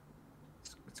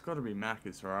 It's got to be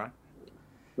Macca's, right?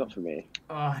 Not for me.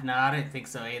 Oh, no, I don't think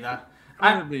so either.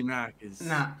 Gotta be Macca's.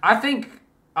 Nah, I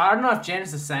don't know if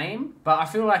Jen's the same, but I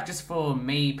feel like just for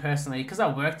me personally, because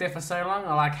I worked there for so long,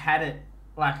 I like had it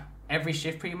like every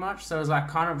shift pretty much, so it was like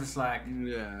kind of just like,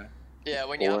 Yeah. Yeah,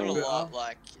 when you have it a Boring. lot,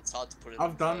 like it's hard to put it.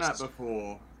 I've in done that first.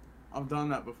 before.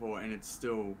 And it's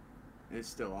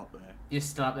still up there. you're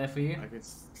still up there for you? Like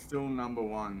it's still number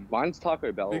one. Mine's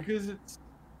Taco Bell. Because it's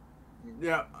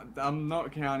yeah, I'm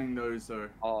not counting those though.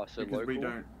 Oh, so Because local. we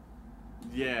don't.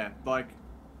 Yeah, like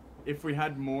if we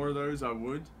had more of those, I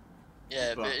would.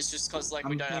 Yeah, but but it's just because like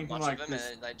I'm we don't have thinking, much like, of them,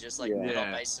 this- and they just like Yeah. they're not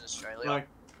Yeah. based in Australia. Like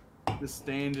the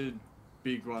standard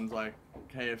big ones like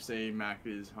KFC,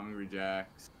 Macca's, Hungry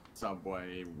Jack's,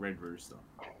 Subway, Red Rooster.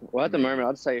 Well, at the Yeah. moment,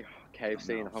 I'd say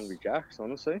KFC and else. Hungry Jack's.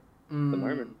 Honestly, at the Mm,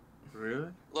 moment. Really?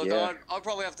 Look, Yeah. I'd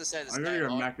probably have to say the I'm gonna same.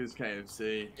 go I'd- Macca's,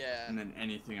 KFC, Yeah. and then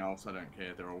anything else I don't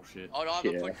care. They're all shit. I'd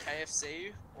either Yeah. put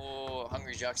KFC or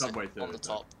Hungry Jack's Subway on the third,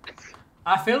 top.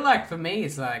 I feel like for me,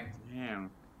 it's like Damn.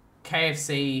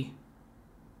 KFC,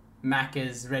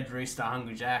 Macca's, Red Rooster,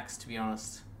 Hungry Jack's, to be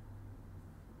honest.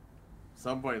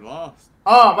 Subway last.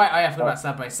 Oh, wait, I forgot about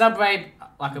Subway. Subway,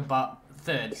 like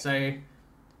third. So,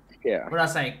 Yeah. what did I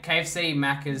say? KFC,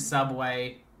 Macca's,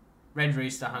 Subway, Red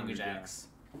Rooster, Hungry Hungry Jack's.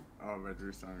 Oh, Red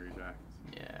Rooster, Hungry Jack's.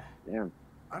 Yeah. Damn.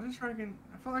 I just reckon,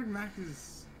 I feel like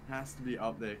Macca's has to be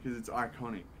up there because it's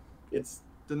iconic. It's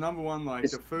the number one, like,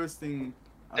 It's the first thing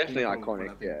I definitely think of when iconic,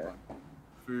 I think yeah. of, like,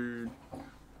 food.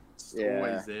 It's Yeah.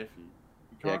 always there for you.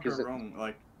 You Yeah, can't 'cause go it- wrong.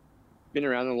 Like, been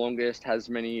around the longest, has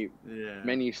many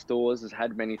stores, has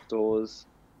had many stores.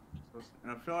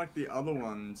 And I feel like the other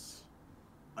ones,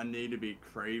 I need to be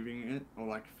craving it or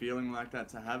like feeling like that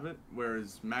to have it.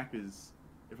 Whereas Macca's,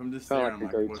 if I'm just there, Kinda I'm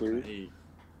like like, a what can go-to. I eat?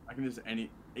 I can just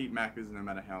eat Macca's no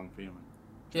matter how I'm feeling.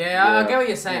 Yeah, I Yeah. get what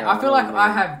you're saying. Yeah, I feel I like know. I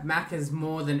have Macca's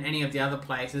more than any of the other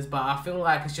places, but I feel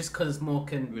like it's just because it's more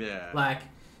Yeah. like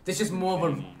there's just more of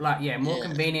a Convenient. more Yeah.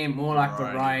 convenient, more like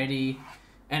Variety. variety,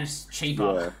 and it's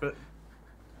cheaper. Yeah. But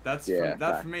that's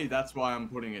Yeah, for me. That's why I'm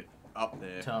putting it up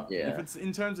there. Top. Yeah. If it's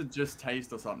in terms of just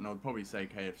taste or something, I'd probably say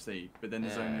KFC. But then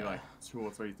there's only Yeah. like 2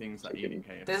 or 3 things that I eat in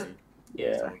KFC. There's-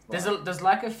 Yeah. So it's like- There's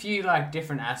like a few like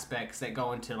different aspects that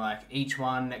go into like each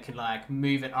one that can like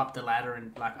move it up the ladder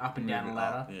and like up and down the move it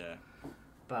ladder. up, yeah.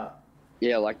 But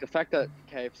Yeah, like the fact that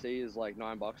KFC is like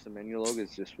 $9 a menu log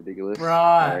is just ridiculous.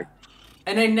 right, Like,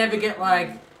 and they never get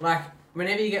like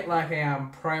whenever you get like a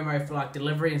promo for like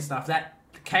delivery and stuff, that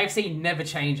KFC never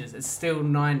changes. It's still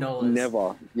 $9.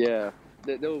 never. Yeah.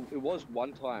 It was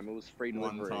one time. It was free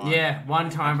One delivery. time. Yeah, one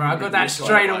time, bro. I got that We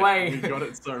straight it, like, away. We got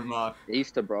it so much.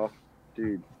 Easter, bro.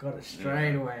 Dude. Got it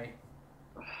straight away.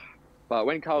 But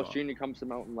when Carl's Oh. Jr. comes to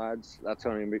Mountain Lads, that's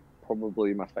going to be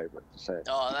probably my favorite to say.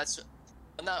 Oh, that's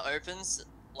when that opens.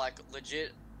 Like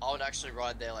legit, I would actually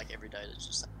ride there like every day to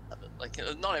just have it. Like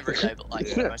not every day, but like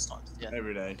Yeah. most times. Yeah.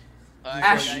 Every day.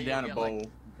 Ash- Every day, down you a get,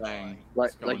 bowl, bang. Like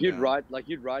it's going you'd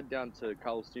down. ride down to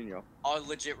Carl's Jr. I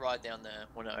legit ride down there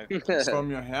when it opens. From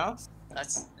your house?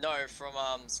 That's no from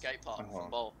skate park Uh-huh. from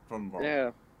Bowl. From Bowl.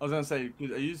 Yeah. I was gonna say,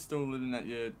 are you still living at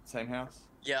your same house?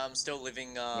 Yeah, I'm still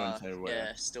living. Won't say where.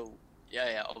 Yeah, still.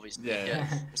 Yeah, obviously. Yeah. Yeah,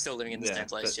 I'm still living in the Yeah, same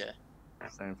place. but- Yeah.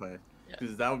 Same place. Yeah.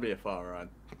 Because that would be a far ride.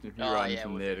 If you Oh, ride yeah, it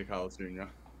from would there be. to Carl's Jr.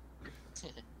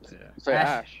 Yeah. So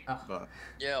Ash. Oh. But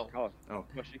Yeah. Oh, oh,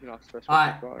 gosh, you can ask the first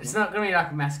Alright, question. it's not gonna be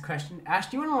like a massive question. Ash,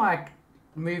 do you wanna like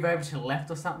move over to the left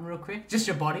or something real quick? Just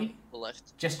your body? The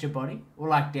left. Just your body? Or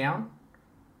like down?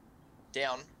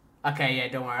 Down. Okay, yeah,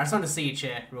 don't worry. I just want to see your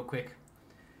chair real quick.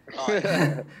 Oh,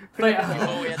 But-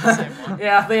 Oh, we had the same one.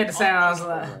 yeah, I think I had the same. I was I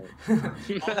like. was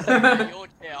looking at your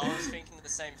chair. I was thinking the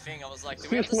same thing. I was like, do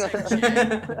we have the same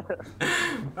chair?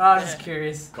 I was just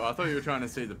curious. but I thought you were trying to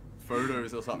see the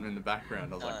photos or something in the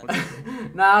background. I was like, No. what's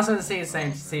this? No, I was going to see the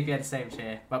same, see if you had the same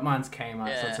chair, but mine's came up,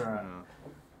 so it's Yeah. alright.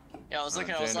 Yeah, I was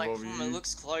looking. I was Jen, like, what were it you?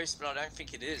 looks close, but I don't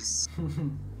think it is.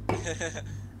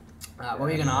 What were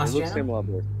you going to ask, It looks Jenna? similar,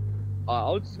 but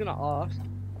I was just gonna ask.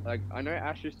 Like, I know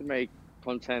Ash used to make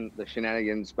content, the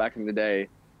shenanigans back in the day.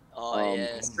 Oh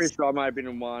yes. I'm pretty sure I might have been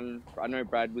in one. I know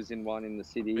Brad was in one in the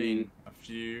city. Been a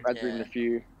few. Brad's been in a Yeah.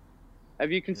 few.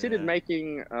 Have you considered Yeah.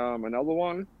 making another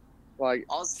one, like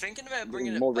I was thinking about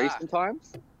bringing in it more back. recent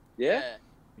times? Yeah. I was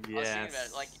thinking about it.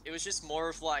 Yes. Like, it was just more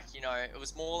of like, you know, it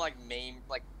was more like meme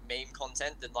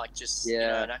content than like just you Yeah.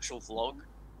 know, an actual vlog.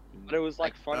 But it was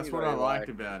like funny. That's what though, I like like,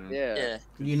 about him. Yeah. Yeah.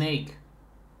 Unique.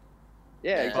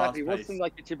 Yeah, Yeah. exactly. It Fast-paced. wasn't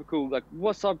like your typical like,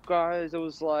 "What's up, guys?" It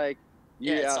was like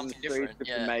you Yeah, it's out in the something streets different, with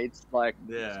yeah. your mates, like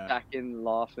Yeah. stacking,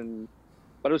 laughing.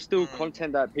 But it was still Mm.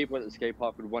 content that people at the skate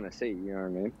park would want to see. You know what I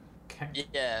mean? Okay.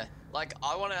 Yeah. Like,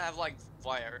 I want to have like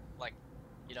fire, like,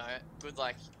 you know, good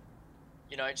like,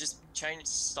 you know, just change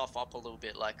stuff up a little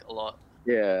bit, like a lot.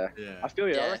 Yeah. Yeah. I feel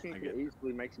you. I Yeah. reckon I you get could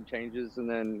easily make some changes and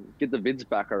then get the vids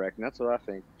back. I reckon that's what I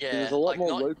think. 'Cause Yeah. There's a lot like more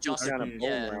not local just kind of Reckon you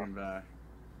yeah. should around. bring him back.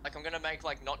 like I'm gonna make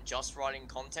like not just writing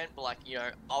content, but like, you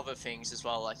know, other things as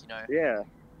well, like, you know, Yeah.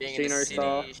 being in the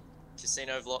Casino city,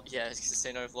 casino vlog, yeah,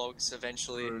 casino vlogs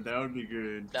eventually. Bro, that would be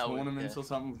good. That would- Tournaments yeah. or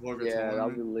something. Vlog a Yeah, that'll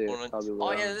be tournament. lit. Tournament. That'll be Oh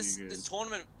lit. yeah, That'd be this good.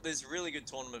 tournament. There's really good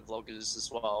tournament vloggers as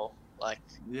well. Like,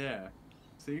 Yeah.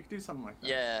 So you could do something like that.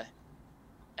 yeah.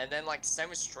 And then like same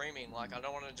with streaming. Like, I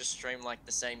don't want to just stream like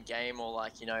the same game or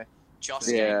like, you know, just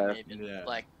Yeah. game even. Yeah.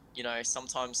 Like, you know,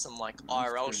 sometimes some like Just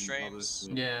IRL stream other streams.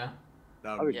 shit. Yeah.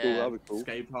 That That'd would be be cool. Yeah. That'd be cool.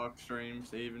 skate park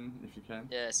streams even if you can.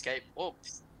 Yeah, escape. Oh,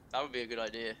 that would be a good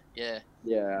idea. Yeah.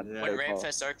 Yeah. Yeah. When skate park.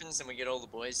 Ramfest opens and we get all the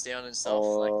boys down and stuff,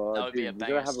 Oh, like that would be a dude,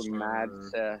 banger. you gotta have a stream. mad Sure.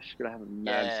 sesh. You gotta have a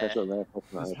mad Yeah. sesh on there.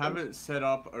 Just have it set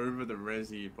up over the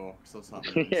resi box or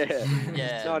something. Yeah.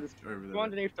 Yeah. No, just Over go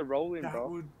underneath the rolling, That bro.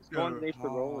 would Just go underneath the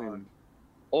hard. rolling.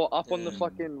 Or up on the Yeah.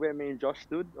 fucking where me and Josh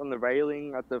stood on the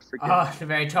railing at the freaking. Oh, the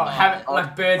very top. Oh, Have it oh,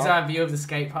 like bird's oh. eye view of the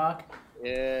skate park.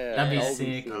 Yeah. That'd be that would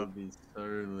sick. That would be so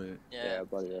lit. Yeah. Yeah,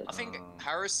 bloody yeah. I think Oh.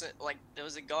 Harrison, like, there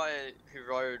was a guy who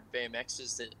rode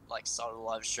BMXs that like started a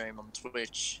live stream on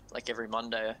Twitch like every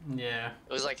Monday. Yeah.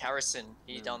 It was like Harrison.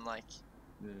 He Yeah. done like,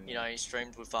 Yeah. you know, he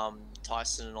streamed with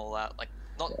Tyson and all that. Like,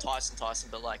 not Yeah. Tyson,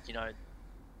 but like, you know,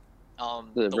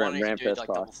 The the one who Rampest could do like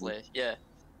double Tyson. flare. Yeah,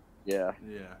 Yeah.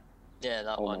 Yeah.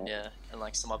 that Oh, one. man. Yeah, and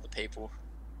like some other people,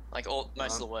 like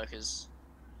most of the workers.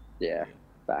 Yeah.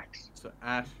 Facts. So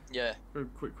Ash, Yeah. a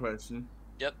quick question.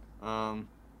 Yep.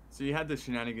 So you had the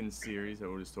Shenanigans series that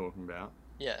we were just talking about,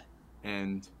 Yeah.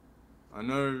 and I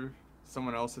know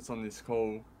someone else that's on this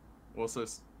call also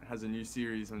has a new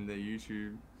series on their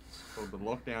YouTube called the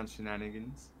Lockdown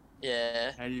Shenanigans.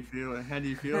 Yeah. How do you feel? How do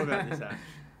you feel about this, Ash?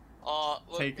 Oh,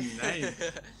 look. Taking the name.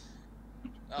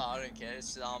 Oh, I don't care.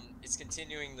 It's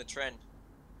continuing the trend.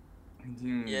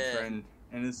 Continuing Yeah. the trend,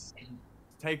 and it's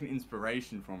taking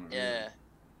inspiration from it. Yeah.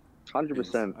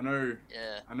 100%. I know.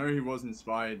 Yeah. I know he was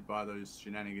inspired by those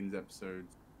Shenanigans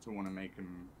episodes to want to make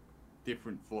them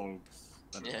different vlogs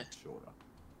that are Yeah. like shorter.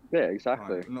 Yeah, exactly.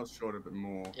 Kind of, not shorter, but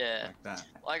more Yeah. like that.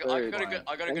 Like So, I got a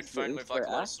good thanks for phone with like a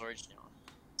lot of Insta storage now,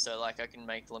 so like I can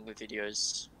make longer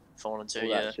videos if I wanted to. All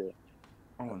Yeah. that shit.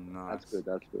 Oh, nice. That's good.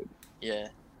 That's good. Yeah.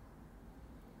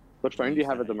 What phone do you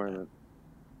have at the Saying that. moment?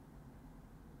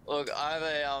 Look, I have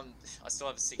I still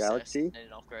have a 6S. Galaxy? I need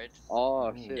an upgrade, Oh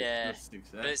Ooh, shit. Yeah. that's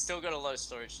success. but it's still got a low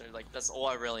storage, so like that's all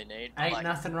I really need. But, Ain't like,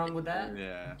 nothing wrong with that.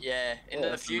 Yeah. Yeah, in Yeah, the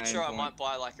that's the main future I point. might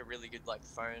buy like a really good like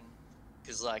phone,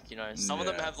 because like some of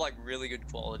them Yeah. have like really good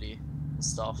quality and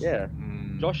stuff. Yeah.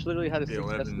 Mm, Josh literally had a The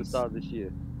 6S at the 11s. start of this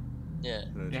year. Yeah.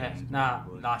 Yeah, versions, nah,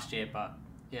 probably. last year, but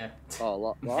yeah.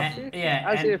 Oh, last year? Yeah,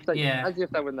 As and- if they, yeah. as if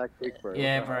that went that quick, bro.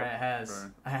 Yeah, What the bro, it hell? has.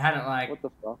 Bro. I had it like What the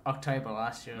fuck? October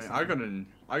last year. I Or mean, something.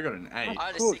 I got an 8. I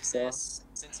had a Cool 6S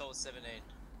since I was 17.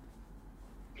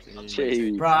 I'm Jeez.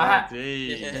 22. Bro, I had.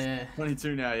 Jeez. Yeah.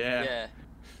 22 now, yeah. Yeah.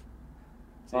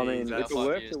 I mean, Jeez, if that's it 5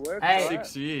 works, years. it works. Hey. right?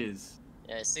 6 years.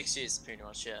 Yeah, 6 years pretty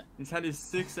much. Yeah. He's had his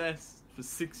 6S for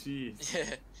 6 years. Yeah.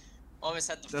 I almost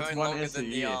had the That's phone one longer S a than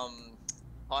the year.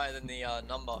 higher than the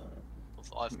number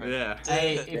of iPhone. Yeah.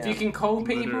 Hey, if you can call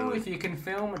people, Literally. if you can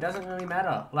film, it doesn't really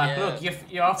matter. Like, Yeah. look,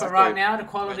 you're off it That's right right. now. The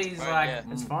quality's Right, like,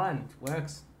 yeah. it's fine,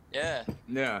 works. Yeah.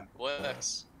 Yeah.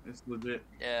 Works. It's legit.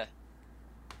 Yeah.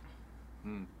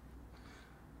 Mm.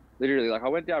 Literally, like I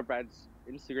went down Brad's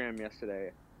Instagram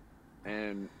yesterday,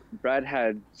 and Brad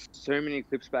had so many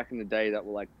clips back in the day that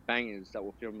were like bangers that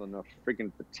were filmed on a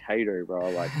freaking potato,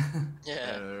 bro. Like,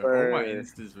 Yeah. All my Bro.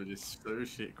 instas were just so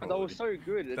shit and they were quality. so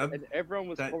good, and, That- and everyone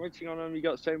was that- commenting on them. You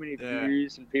got so many Yeah.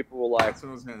 views, and people were like, That's what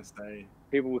I was gonna say.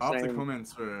 people were Half the saying,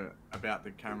 comments were about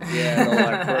the camera. yeah,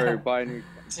 they're like, bro, buy a new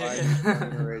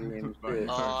phone already and shit.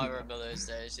 Oh, I remember those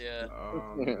days. Yeah.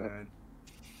 Oh man.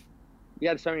 You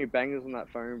had so many bangers on that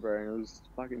phone, bro, and it was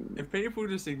fucking. If people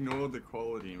just ignored the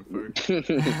quality and focus,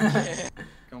 yeah.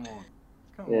 come on.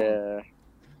 Come on.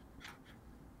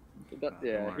 But, Nah,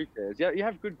 yeah, don't who worry. cares? Yeah, you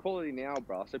have good quality now,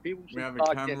 bro. So people should We have a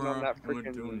start getting on camera that and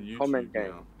we're doing freaking YouTube comment game.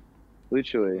 now.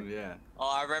 Literally. Yeah. Oh,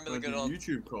 I remember We're the good doing old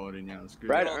YouTube quality now. It's good.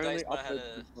 Brad old only days when I had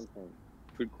uploads good content.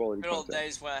 Good quality good old content.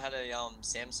 days when I had a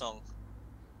Samsung.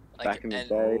 Like, Back in the and,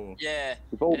 day. Oh. Yeah.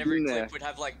 We've all And every been clip there. would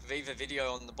have like Viva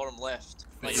Video on the bottom left.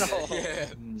 Like, No. yeah.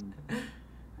 Mm.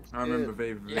 I remember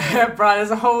Viva. Yeah. Bro,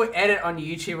 there's a whole edit on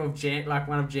YouTube of like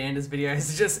one of Jander's videos.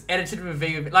 It's just edited with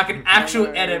Viva, like an actual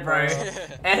no, edit, bro. bro.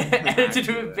 Edited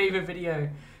Actual with Viva Video.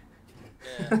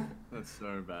 Yeah. That's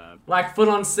so bad. Like full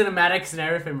on cinematics and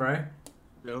everything, bro.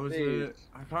 There was Jeez.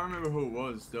 I can't remember who it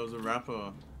was. There was a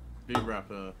rapper, big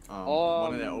rapper. Oh,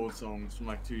 one of their old songs from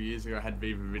like 2 years ago had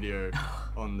Viva Video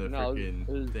on the No, freaking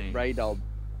it was thing. Ray Dub.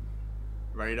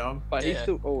 Radar. But Yeah.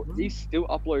 he still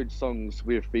uploads songs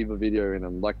with Viva Video in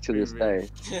them, like to this day.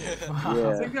 I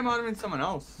Yeah. think there might have been someone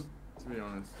else, to be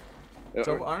honest.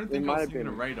 So I don't It think I might was have thinking been.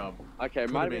 of Radar. Okay, it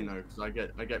Could might have have been been. though,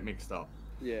 because I get mixed up.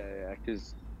 Yeah,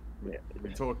 because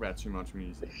We talk about too much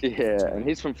music. yeah, and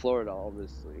he's from Florida,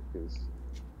 obviously. Because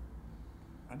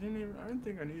I don't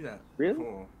think I knew that Really?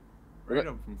 before. Well,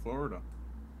 Radar from Florida.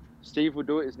 Steve Will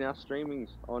Do It is now streaming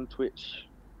on Twitch,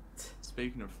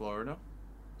 Speaking of Florida,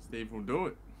 Steve will do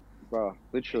it. bro.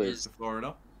 Literally. He is. To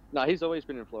Florida. No, he's always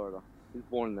been in Florida. He's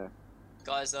born there.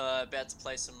 Guys, about to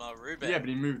play some Ruben. Yeah, but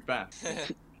he moved back.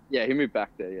 Yeah, he moved back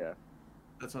there. Yeah,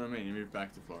 That's what I mean. He moved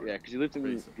back to Florida. yeah, because he lived in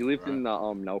Recently,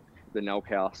 the Nelk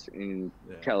house in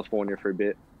Yeah. California for a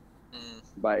bit. Mm.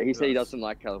 But he said he Nice. doesn't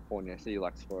like California, so he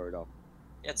likes Florida.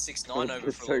 He had 6ix9ine over for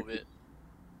a So little bit.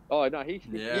 Oh no, he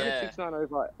Yeah. 6ix9ine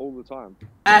over all the time.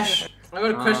 Ash, I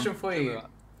got a question for you.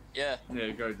 Yeah. Yeah,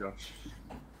 go Josh.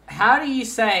 How do you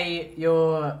say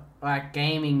your like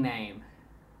gaming name?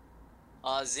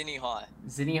 Zinny High.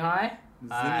 Zinny High?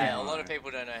 Yeah, a lot of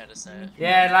people don't know how to say it.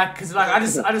 Yeah, like, cause like I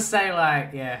just say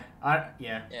like yeah,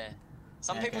 Yeah.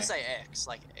 Some Yeah, people okay. say X,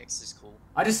 like X is cool.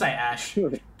 I just say Ash.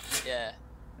 Yeah.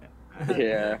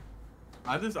 Yeah.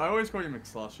 I always call you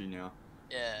McSlushy now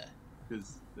Yeah.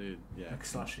 because yeah.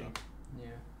 McSlushy. Yeah.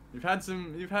 You've had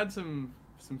some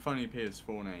funny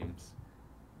PS4 names.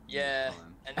 Yeah.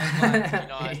 Time. And then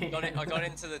like, I got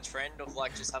into the trend of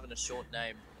like just having a short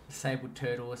name. Disabled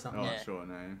turtle or something. Oh, Yeah. short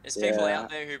name. There's people Yeah. out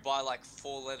there who buy like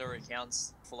 4-letter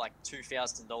accounts for like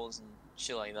 $2,000 and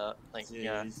shit like that. Like,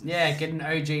 yeah. Jesus. Yeah, get an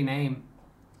OG name.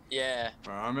 Yeah.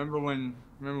 Bro, I remember when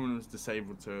it was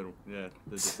Disabled Turtle. Yeah,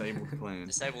 the Disabled Clan.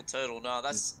 Disabled turtle. No,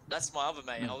 that's my other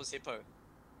mate. I was Hippo.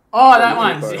 Oh, that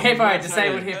Hippo. one. Hippo, That's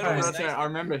disabled it. hippo. was That's it. I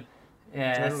remember.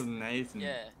 Yeah. Turtle that's- was Nathan.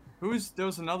 Yeah. There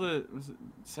was another, was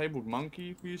it Disabled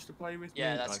Monkey we used to play with?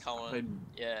 Yeah, me? that's Like, Colin. played-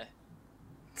 Yeah.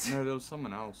 No, there was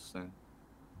someone else then.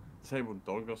 Disabled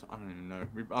Dog or something. I don't even know.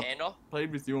 I Panda?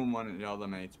 played with you and one of the other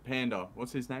mates. Panda.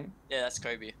 What's his name? Yeah, that's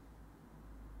Kobe.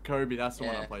 Kobe. That's the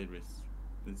one I Yeah. played with.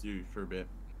 With you for a bit.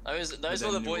 Those then were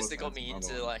the you boys also that got had me some other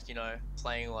into ones. like, you know,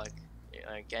 playing like, you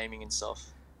know, gaming and stuff.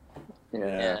 Yeah.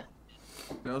 Yeah.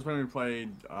 That was when we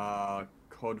played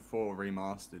COD 4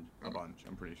 Remastered a bunch.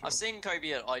 I'm pretty sure. I've seen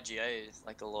Kobe at IGA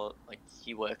like a lot. Like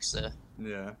he works there.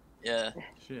 Yeah. Yeah.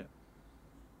 Shit.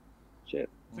 Shit.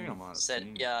 I think I might have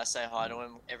seen. I say hi to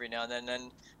him every now and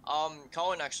then. And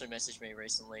Colin actually messaged me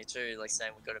recently too, like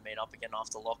saying we've got to meet up again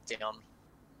after lockdown.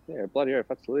 Yeah, bloody hell,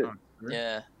 that's lit. Oh, really?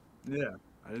 Yeah. Yeah.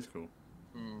 That is cool.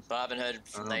 But I haven't heard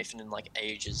from Uh-huh. Nathan in like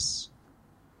ages.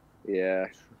 Yeah.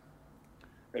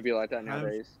 It'd be like that Have-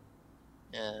 nowadays.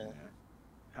 Yeah.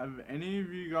 Have any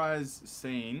of you guys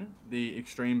seen the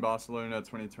Extreme Barcelona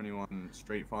 2021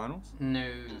 Street Finals? No.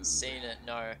 Haven't seen it,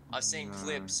 no. I've seen No.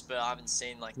 clips, but I haven't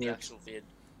seen like the Yeah. actual vid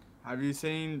Have you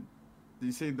seen? Do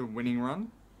you see the winning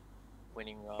run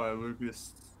winning by run.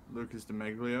 Lucas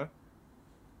DeMeglio?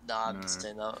 Nah, I haven't No.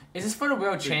 seen that. Is this for the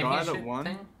world The guy that championship won?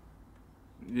 thing?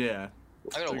 Yeah.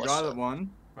 I gotta The watch guy that. that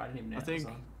won, Writing him down. I think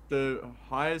so- the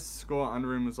highest score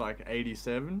under him was like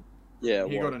 87. Yeah,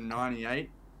 He well, got a 98.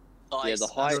 Oh, Yeah, he's- the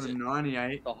He highest- got a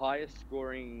 98. the highest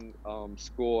scoring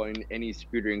score in any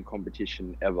scootering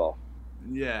competition ever.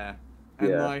 Yeah. And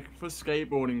Yeah. like for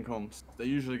skateboarding comps, they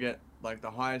usually get like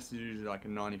the highest is usually like a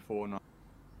 94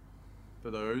 for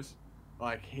those.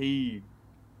 Like he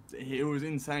it was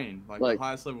insane. Like Like- the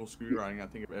highest level scooter riding I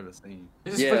think I've ever seen.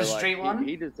 Is this Yeah, for the like, street one?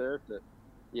 He deserved it.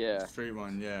 Yeah. Street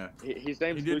one, yeah. His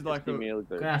name's He did Lucas like a- Demilgo.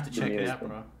 Gonna have to check it out, Demilgo.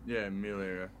 bro. Yeah,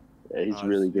 Emilio. Yeah, he's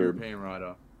really good. European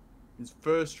rider. His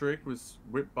first trick was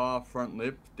whip bar front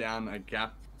lip down a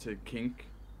gap to kink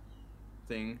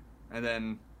thing, and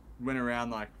then went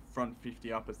around like front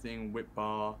 50 upper thing, whip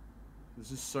bar. There's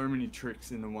just so many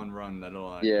tricks in the one run that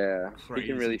are like Yeah, crazy he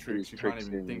can really put tricks his you can't tricks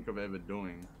even in. think of ever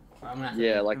doing. I'm gonna have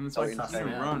Yeah, to like And it's so like insane.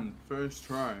 in a run, first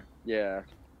try. Yeah.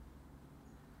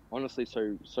 Honestly,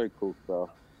 so cool, bro.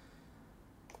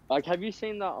 Like, have you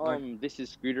seen that This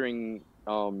Is Scootering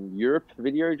Europe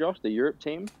video, Josh? The Europe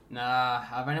team. Nah,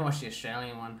 I've only watched the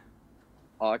Australian one.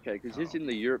 Oh, okay, because he's Oh. in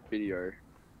the Europe video,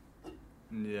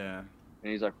 Yeah.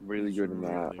 and he's like really it's good in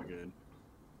that. really good.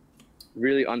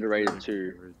 Really underrated Really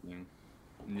too. good at everything.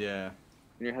 Yeah.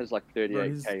 And he has like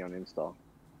 38K on Insta.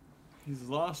 His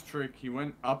last trick, he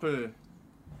went up the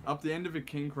end of a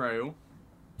kink rail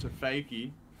to fake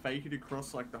it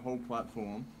across like the whole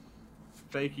platform,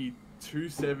 fakey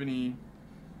 270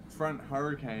 front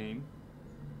hurricane,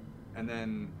 and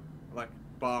then like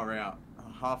bar out,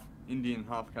 a half Indian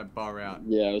half cab bar out.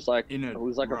 Yeah, it was like In a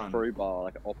a run. throw bar,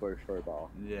 like an Oppo throw bar.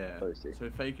 Yeah. So sick. So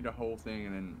fake it a whole thing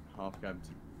and then half cab to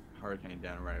hurricane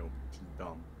down a rail, which is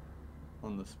dumb,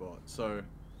 on the spot. So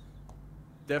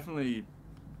definitely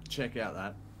check out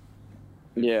that.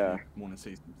 if Yeah. you want to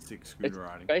see some sick scooter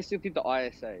riding. Basically the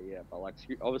ISA, yeah, but like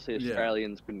obviously Yeah.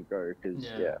 Australians couldn't go because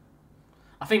Yeah.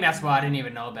 I think that's why I didn't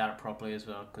even know about it properly as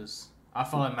well, because I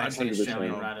follow most of the 100%.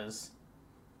 Australian riders.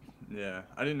 Yeah,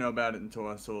 I didn't know about it until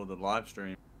I saw the live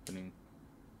stream happening,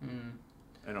 Mm.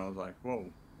 and I was like,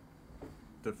 "Whoa,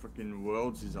 the freaking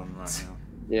world's is on right now."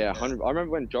 Yeah, 100. I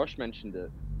remember when Josh mentioned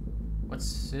it.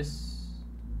 What's this?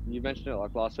 You mentioned it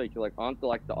like last week. You're like, aren't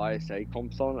like the ISA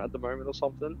comps on at the moment or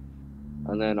something?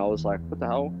 And then I was like, what the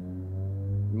hell?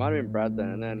 It might have been Brad then.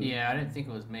 And then Yeah, I didn't think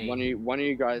it was me. one of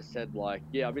you guys said like,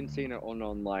 yeah, I've been seeing it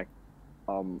on like,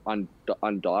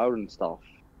 Undialed and stuff.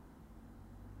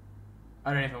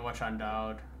 I don't even watch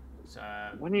Undialed. So.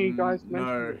 One of you guys No,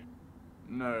 mentioned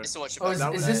it. no. Used to watch it Oh, back is, in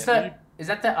the is day. this the is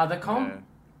that the other comp? Yeah.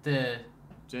 The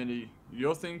Jenny,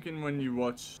 you're thinking when you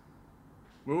watch.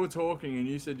 We were talking and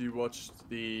you said you watched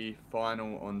the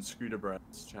final on Scooter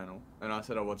Brad's channel, and I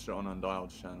said I watched it on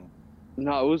Undieled's channel.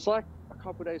 No, it was like a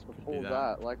couple days before that.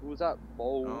 that. Like it was at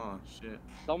bowl. Oh shit!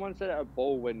 Someone said it at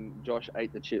bowl when Josh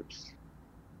ate the chips.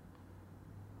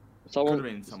 Could Someone. have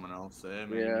been someone else there.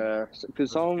 Maybe. Yeah, because There's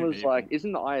a someone few was like, people.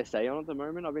 "Isn't the ISA on at the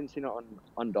moment?" I've been seeing it on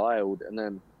Undialed, and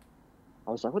then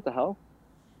I was like, "What the hell?"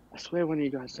 I swear, one of you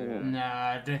guys said it. no,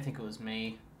 I don't think it was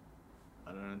me.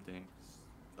 I don't think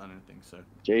so.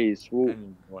 Jeez, well,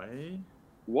 Anyway,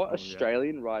 What Oh, yeah.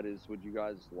 Australian riders would you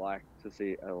guys like to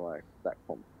see at like that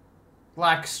comp?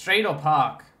 Like street or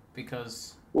park,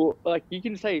 because Well, like you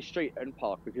can say street and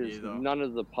park because Either. none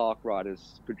of the park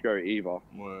riders could go either.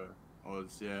 Were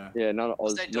Oz, yeah. Yeah, none of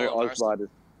Was Oz, they no Dylan Oz Morrison? riders.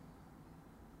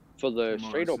 For the Tim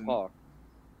street or Morrison. park?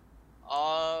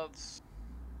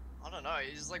 I don't know.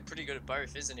 He's like pretty good at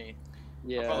both, isn't he?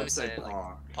 Yeah. probably I'd say say, like,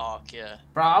 park. Park, yeah.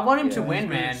 bro, I want him to Yeah. win, He's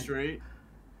good at man. Street.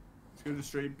 It's good at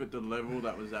street, but the level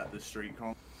that was at the street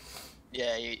comp.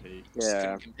 Yeah, you peak. just Yeah.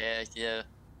 couldn't compare. Yeah.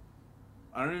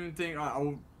 I don't even think I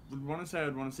would want to say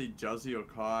I'd want to see Juzzy or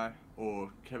Kai or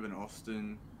Kevin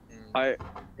Austin, I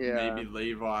yeah. maybe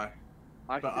Levi,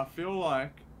 I, but I feel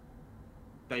like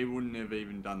they wouldn't have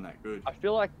even done that good. I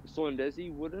feel like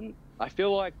Sondesi wouldn't. I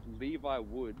feel like Levi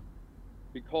would, I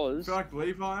because feel like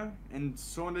Levi and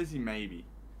Saunders maybe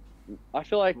I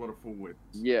feel like a lot of full width,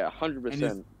 yeah, 100%.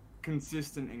 And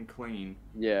consistent and clean,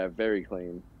 Yeah, very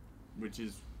clean. which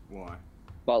is why.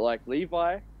 But like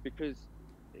Levi, because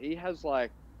he has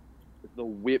like the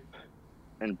whip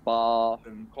and bar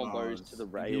Them combos bars, to the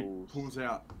and rails. He pulls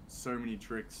out so many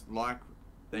tricks like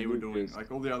they were doing, Lucas.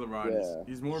 like all the other riders. Yeah.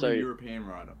 He's more So- of a European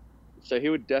rider. So he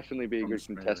would definitely be a From good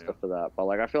Australia. contester for that. But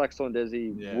like I feel like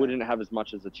Sondesi Yeah. wouldn't have as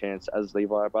much as a chance as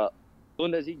Levi. But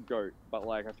Sondesi goat. But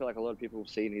like I feel like a lot of people have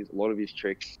seen a lot of his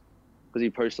tricks because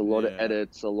he posts a lot of Yeah.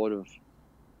 edits, a lot of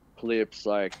clips.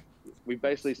 Like we've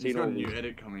basically He's seen got all a new these.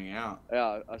 edit coming out,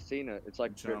 Yeah, I've seen it. It's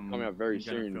like which coming out very I'm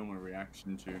gonna soon. film a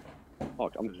reaction to.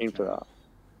 Oh, I'm for the keen for channel. that.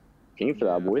 Keen for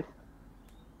that, Yeah. boy.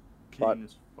 But- Keen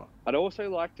as fuck. I'd also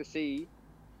like to see,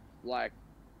 like,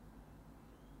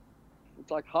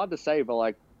 it's like hard to say, but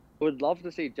like, I would love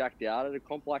to see Jack Dowd at a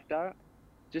comp like that,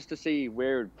 just to see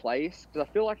where it plays. Because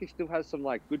I feel like he still has some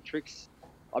like good tricks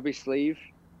up his sleeve,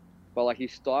 but like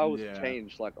his style's Yeah.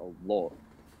 changed like a lot.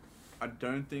 I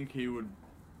don't think he would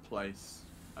place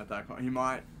at that. He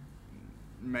might,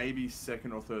 maybe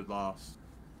second or third last.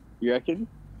 You reckon?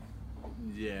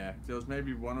 Yeah, there was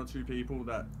maybe one or two people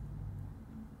that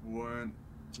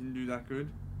didn't do that good,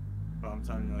 but I'm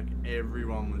telling you, like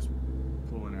everyone was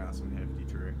pulling out some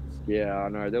hefty tricks. Yeah, I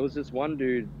know. There was this one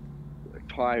dude,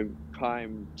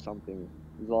 Kym something.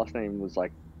 His last name was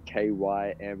like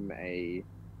Kyma. It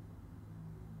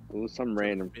was some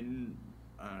random.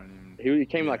 I don't even. He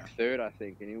came Yeah. like third, I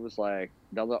think, and he was like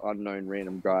another unknown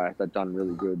random guy that done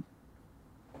really good.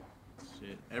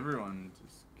 Shit, everyone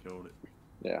just killed it.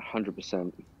 Yeah,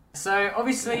 100%. So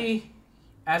obviously,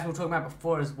 as we were talking about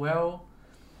before as well,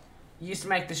 you used to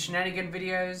make the shenanigan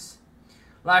videos.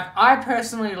 Like I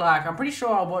personally like, I'm pretty sure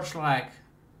I watched like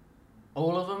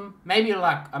all of them. Maybe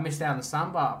like I missed out on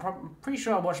some, but I'm pretty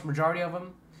sure I watched majority of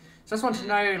them. So I just want to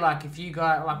know like if you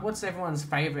guys like what's everyone's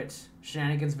favorite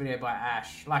shenanigans video by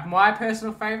Ash. Like my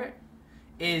personal favorite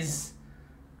is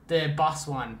the bus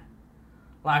one.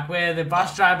 Like where the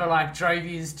bus driver like drove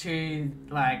you to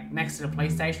like next to the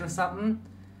police station or something.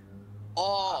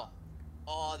 Oh,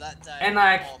 that day. And,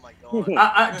 like- oh my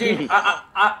god. Dude,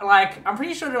 like I'm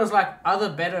pretty sure there was like other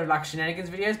better like shenanigans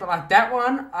videos, but like that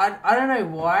one, I don't know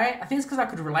why. I think it's because I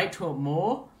could relate to it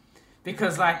more,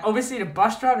 because like obviously the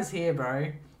bus drivers here,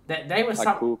 bro, that they were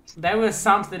Like cool. they were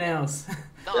something else.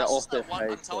 No, They're it's off just that their one. I'm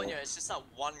face, telling though. you, it's just that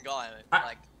one guy. I-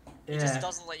 Like, he just Yeah,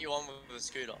 doesn't let you on with a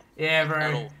scooter. yeah, At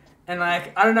bro. all. And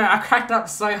like I don't know, I cracked up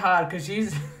so hard because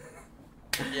she's.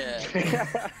 Yeah.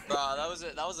 Bro, that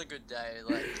was a good day.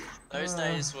 Like, those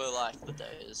days were like the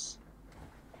days.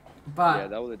 But Yeah,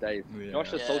 that were the days. Yeah.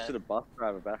 Josh assaulted a bus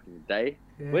driver back in the day.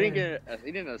 We didn't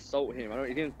he didn't assault him.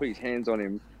 He didn't put his hands on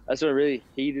him. That's a really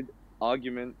heated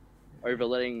argument over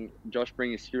letting Josh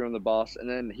bring his scooter on the bus, and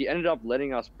then he ended up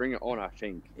letting us bring it on, I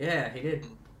think. Yeah, he did.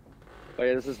 But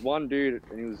yeah, there's this one dude,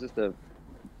 and he was just a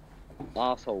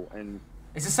asshole. And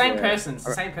It's the same Yeah. person. It's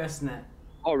the same person that.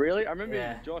 oh, really? I remember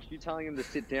Yeah. Josh, you telling him to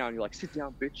sit down. You're like, sit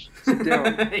down, bitch. Sit down.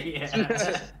 Yeah.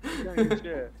 Sit down in your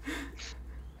chair.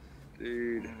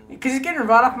 Dude. Because he's getting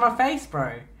right up in my face,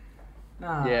 bro.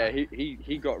 Nah. Yeah,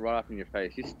 he got right up in your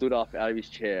face. He stood up out of his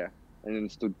chair and then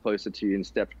stood closer to you and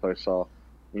stepped closer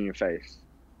in your face.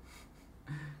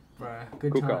 Bro,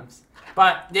 good Cooker. times.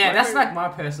 But yeah, My that's favorite- like my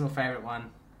personal favorite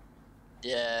one.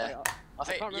 Yeah. I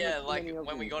think, can't remember yeah, too like, many of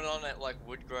when we them. got on at, like,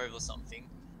 Woodgrove or something,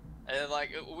 and then, like,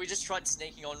 we just tried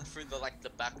sneaking on through the, like, the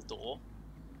back door,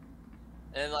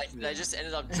 and then, like, Yeah. they just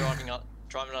ended up driving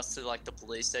us to, like, the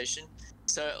police station.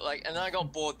 So, like, and then I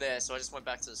got bored there, so I just went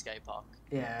back to the skate park.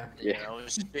 Yeah. Yeah. You know, it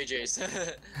was just BG's. Oh,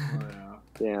 yeah.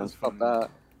 Damn, That's stop funny. that.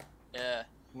 Yeah.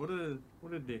 What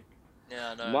a dick.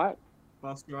 Yeah, I know. My,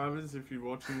 Bus drivers, if you're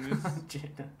watching this,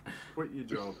 quit your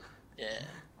job. Yeah.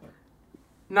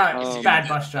 No, it's Um, bad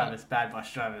bus drivers. Bad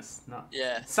bus drivers. Not.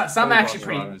 Yeah. Some All are actually bus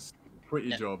pretty. Drivers, Quit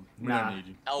your Yeah. job. We Nah. don't need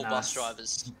you. L Nah. bus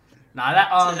drivers. Nah,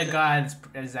 that Islander guy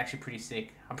is actually pretty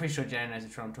sick. I'm pretty sure Jane knows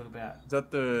which one I'm talking about. Is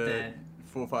that the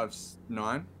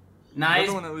 459? Nah, Is that he's,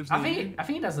 the one that lives I near think you? I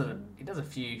think he does a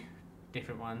few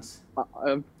different ones.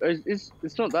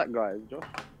 It's not that guy, Josh.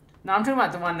 No, I'm talking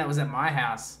about the one that was at my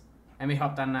house, and we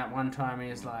hopped on that one time. And he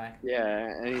was like, Yeah,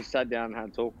 and he sat down and had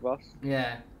a talk with us.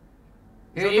 yeah,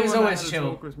 Is that he the was one that always had a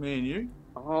chill. talk with me and you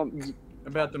Y-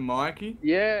 about the Mikey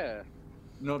yeah.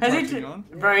 not Has he touching t- on.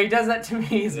 Bro, he does that to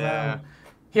me as Yeah. well.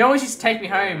 He always used to take me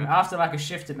home Yeah. after like a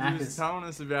shift at He was Macca's. telling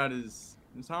us about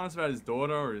his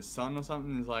daughter or his son or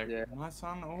something. He's like, Yeah. my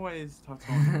son always touches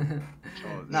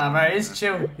on. Nah, bro, he's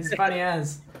chill. He's funny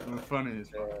as. Funny as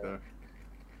fuck though.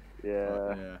 Yeah.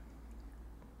 But, yeah.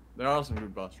 There are some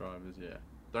good bus drivers. Yeah.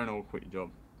 Don't all quit your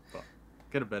job, but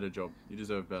get a better job. You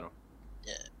deserve better.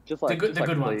 Just like The just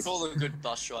good like ones. For all the good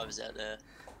bus drivers out there.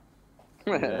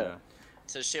 police. Yeah.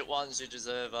 To shit ones who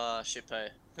deserve shit pay.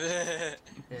 Yeah.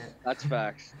 That's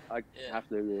facts. I Yeah. have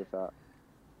to agree with that.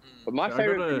 Mm. But my I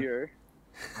favorite gotta- video.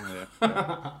 Oh,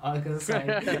 yeah. I was gonna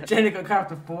say, Jenny got cut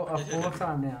up a fourth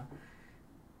time now.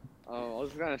 I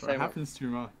was gonna But say it happens too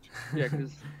much. yeah,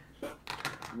 because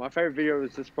my favorite video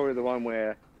was just probably the one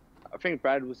where I think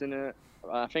Brad was in it.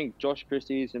 I think Josh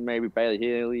Christie's and maybe Bailey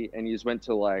Healy, and he just went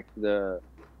to like the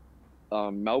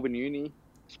Melbourne Uni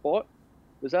spot.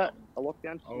 Was that a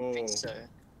lockdown? I Oh, think is so.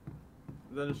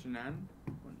 that a shenan?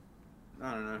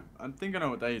 I don't know. I think I know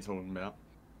what they're talking about.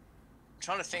 I'm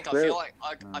trying to think. I Really? feel like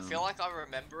I feel like I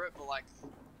remember it, but like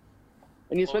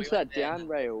And he just Well, went we to went that there. down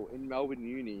rail in Melbourne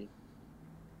Uni.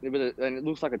 And it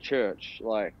looks like a church.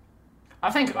 Like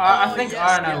I think Oh, I yes, know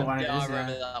yeah, what one it yeah, is. I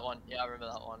remember Yeah. that one. Yeah, I remember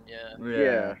that one. Yeah.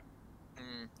 yeah,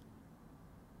 Mm.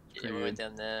 Yeah, Pretty we went good.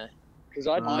 down there. because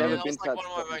I'd Oh, never yeah, that been was to like that one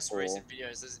of spot my most before. recent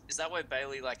videos. Is that where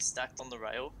Bailey like stacked on the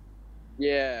rail?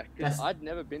 Yeah, because That's- I'd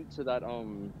never been to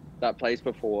that place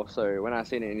before. So when I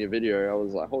seen it in your video, I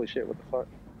was like, holy shit, what the fuck?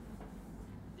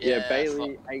 Yeah,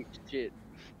 Bailey ate shit.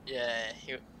 Yeah,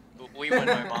 we went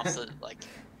home after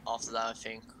after that. I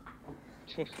think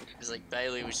because like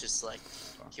Bailey was just like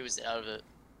he was out of it.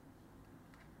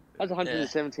 That's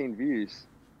 117 views.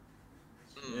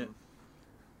 Mm.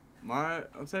 Yeah.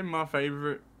 I'd say my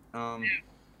favorite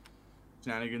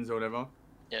shenanigans or whatever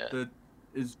Yeah.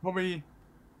 is probably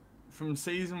from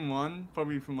season 1,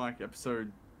 probably from like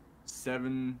episode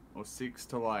 7 or 6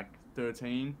 to like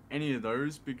 13. Any of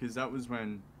those, because that was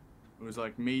when it was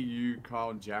like me, you,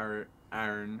 Kyle, Jarrett,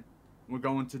 Aaron. We're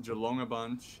going to Geelong a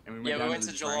bunch, and we went Yeah, we down went to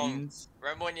the to Geelong. trains.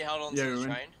 Remember when you held on Yeah, to we the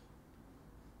went- train?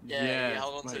 Yeah, you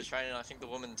held on to the wait. train, and I think the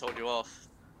woman told you off.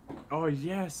 Oh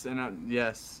yes, and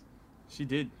yes, she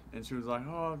did, and she was like,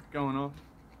 "Oh, going off."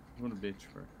 What a bitch,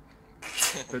 bro.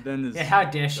 But then there's Yeah, how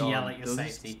dare she oh, yell at your there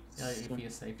was safety? Yell at you for your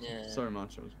safety. Yeah. so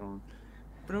much I was going,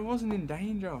 but I wasn't in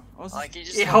danger. I was Like, you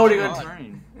just Yeah, held holding on on to to- the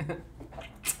train.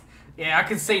 Yeah, I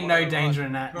can see no danger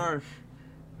in that. Bro,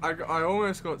 I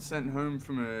almost got sent home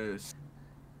from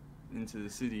into the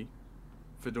city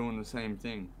for doing the same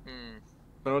thing. Mm.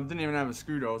 But I didn't even have a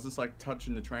scooter. I was just like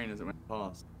touching the train as it went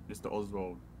past. Mr.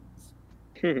 Oswald,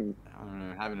 I don't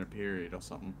know, having a period or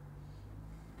something.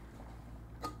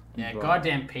 Yeah, But-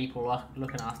 goddamn people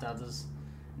looking after others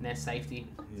and their safety.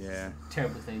 Yeah,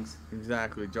 Terrible things.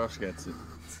 exactly. Josh gets it.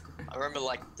 I remember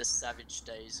like the savage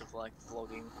days of like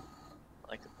vlogging,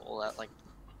 like all that like.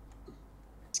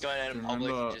 It's going out in public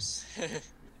and Remember- just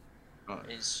Oh,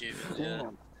 it's stupid. Yeah.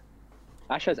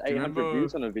 Ash has Do you 800 remember-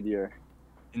 views on a video.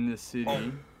 in the city.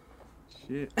 Oh.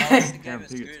 Shit. Oh, it's the Damn, game of I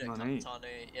think it's scooter,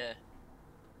 Tiny. yeah.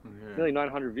 Okay. Nearly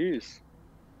 900 views.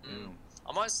 Mm.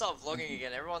 I might start vlogging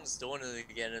again. Everyone's doing it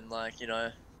again, and like you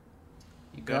know,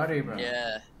 You got to, bro.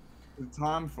 yeah, It's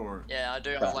time for it. yeah. I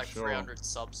do For have like sure. 300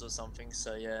 subs or something,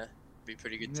 so yeah, it'd be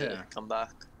pretty good to Yeah. come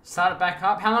back. Start it back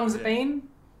up. How long has it Yeah. been?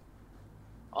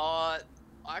 I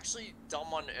actually done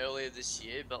one earlier this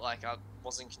year, but like I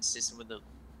wasn't consistent with the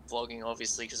vlogging,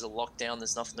 obviously, because of lockdown.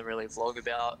 There's nothing to really vlog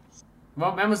about.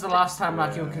 Well, when was the last time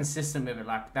like you were Yeah. consistent with it?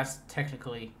 Like that's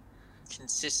technically.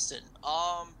 Consistent.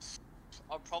 I'll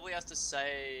probably have to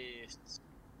say.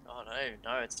 Oh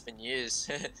no, it's been years.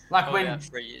 Like Probably when- about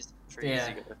 3 years. 3 Yeah. years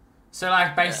ago. So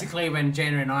like basically when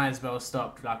Jana and I as well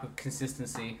stopped like with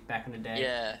consistency back in the day.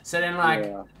 Yeah. So then like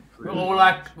Yeah. we're all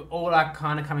like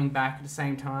kind of coming back at the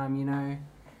same time, you know.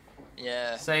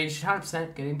 Yeah. So you should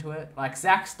 100% get into it. Like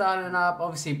Zach's starting up.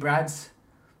 Obviously Brad's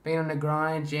been on the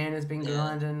grind. Jana's been Yeah.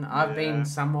 grinding. I've been Yeah.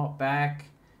 somewhat back.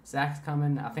 Zach's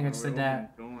coming. I think I just said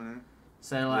that. Doing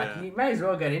So like Yeah. you may as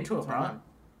well get into it, bro. Time.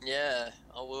 Yeah.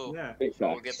 I will. it. Yeah. Big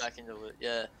I'll facts. get back into it.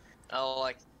 Yeah. I'll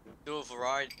like do a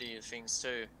variety of things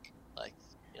too, like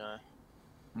you know.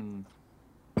 Mm.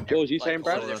 What was you like, saying, all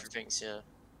Brad? the different things. Yeah.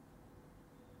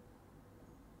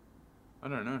 I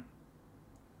don't know.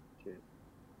 Shit.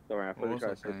 Don't worry, I thought you were What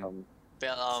trying was to I say saying? something.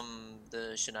 About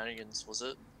the shenanigans, was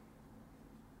it?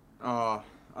 I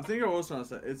think I was trying to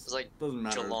say It was it's like doesn't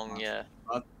matter. as Geelong, much. yeah.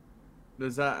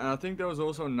 There's that, and I think there was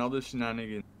also another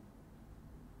shenanigan.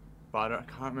 But I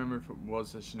can't remember if it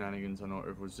was the shenanigans or not,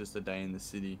 or if it was just a day in the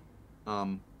city.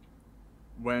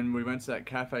 When we went to that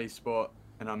cafe spot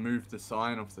and I moved the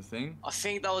sign off the thing. I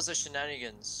think that was the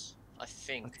shenanigans. I I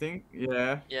think. think,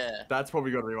 yeah. Yeah. That's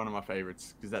probably got to be one of my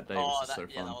favorites because that day was just so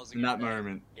yeah, fun. that was a And good that day.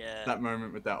 moment, Yeah. that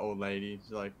moment with that old lady,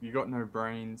 she's like, "You got no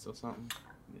brains" or something.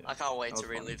 Yeah, I can't wait that to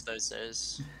was funny. relive those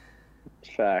days.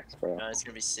 Facts, bro. No, it's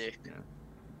gonna be sick. Yeah.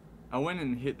 I went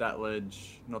and hit that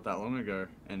ledge not that long ago,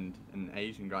 and an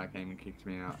Asian guy came and kicked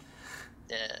me out.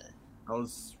 Yeah. I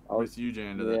was I was- with you,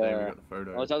 Janda, that day we yeah. got the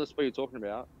photo. Oh, is that the spot you're talking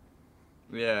about?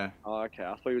 Yeah. Oh, okay.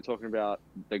 I thought you were talking about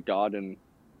the garden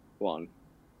one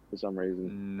for some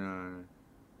reason. No.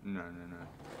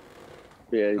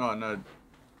 Yeah, Oh no,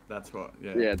 that's what.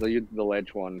 Yeah. yeah, the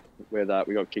ledge one where that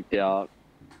we got kicked out,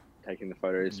 taking the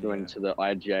photos. We Yeah. went to the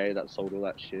IGA that sold all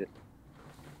that shit.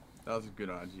 That was a good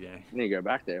idea. You need to go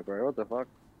back there, bro. What the fuck?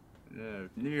 Yeah.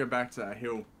 You need to go back to that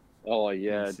hill. Oh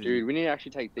yeah, the city. dude. We need to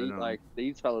actually take I these know.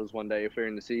 these fellas one day if we're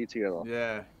in the city together.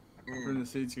 Yeah. We're Mm. in the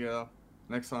sea together.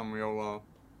 Next time we all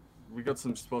we got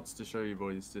some spots to show you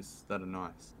boys just that are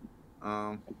nice.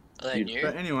 Are they new?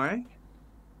 But anyway,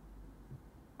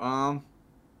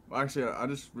 actually, I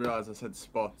just realized I said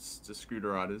spots to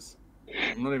scooter riders.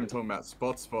 I'm not even talking about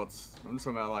spots. I'm just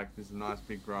talking about like this nice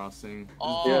big grass thing. There's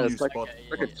Oh, Yeah, new it's like- spots okay,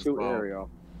 Like yeah, a yeah. chill well. area.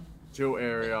 Chill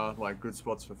area, like good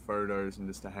spots for photos and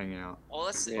just to hang out. Oh,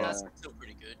 that's Yeah. still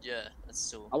pretty good. Yeah, that's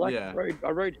still. I like Yeah. I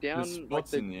wrote down like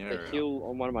spots the, in the area. hill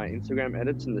on one of my Instagram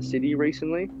edits in the city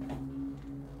recently.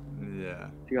 Yeah.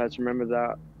 Do you guys remember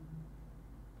that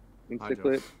I Insta do.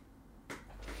 clip?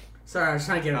 Sorry, I was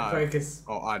trying to get a No. focus.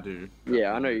 Oh, I do.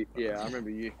 Yeah, I know. Yeah, I remember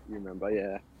you. You remember?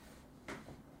 Yeah.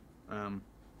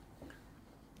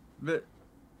 But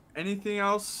anything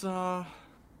else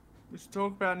we should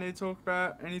talk about, need to talk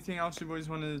about? Anything else you boys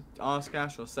want to ask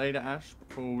Ash or say to Ash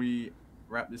before we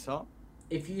wrap this up?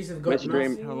 If you have got What's your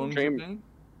dream? nothing, How long has Dream- it been?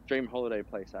 Dream holiday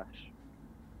place, Ash.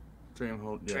 Dream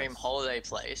holiday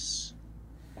place.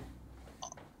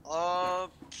 I'll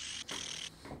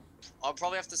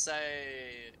probably have to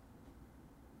say.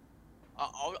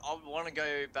 I want to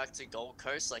go back to Gold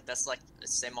Coast. Like that's like a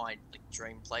semi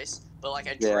dream place, but like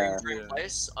a Yeah. dream Yeah.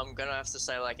 place. I'm gonna have to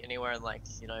say like anywhere in like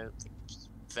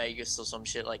Vegas or some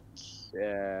shit like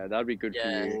Yeah, that'd be good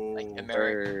yeah for you. like Oh.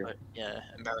 America. Yeah,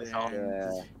 America.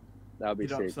 Yeah, that'd be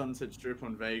Hit up sick. Sunset Strip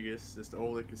on Vegas, just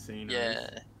all the casinos.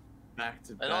 Yeah, Back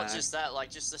to and back. not just that,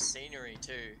 like just the scenery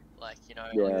too. Like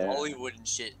like Yeah. Hollywood and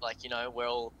shit. Like we're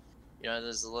all.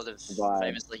 There's a lot of Vibe.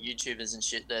 famous like YouTubers and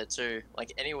shit there too.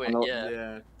 Like anywhere, I know- yeah.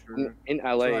 Yeah, true. In So,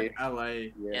 LA, like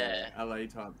LA, Yeah. LA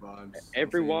type vibes. Los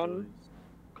Everyone- Angeles.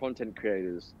 content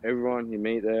creators. Everyone you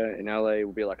meet there in LA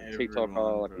will be like a Everyone,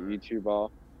 TikToker, like a bro.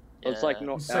 YouTuber. So it's like Yeah.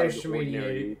 not out of social the media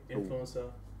ordinary.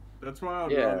 influencer. That's why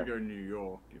I'd Yeah. rather go New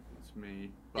York if it's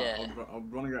me. But Yeah.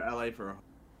 I'd want to go LA for a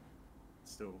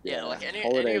still. Yeah, like any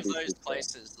Holiday of would be those sick, yeah.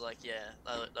 places, like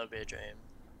that'd be a dream.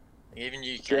 Like, even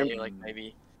UK, Dream- like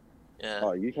maybe, yeah.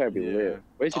 Oh, UK would be Yeah. lit.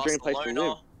 Where's your dream place to live?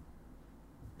 Barcelona,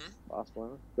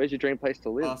 Barcelona. Where's your dream place to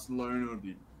live? Barcelona would be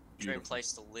dream beautiful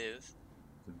place to live.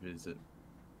 to visit.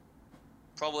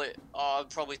 Probably, I'd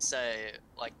probably say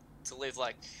like to live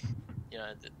like,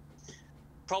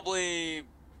 probably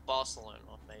Barcelona,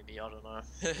 maybe I don't know.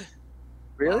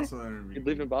 Really? Barcelona would be You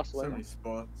live in good. Barcelona? So many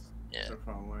spots. Yeah. So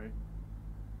far away.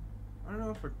 I don't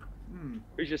know if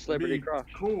Who's your celebrity it'd be crush?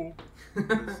 cool. It's,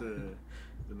 the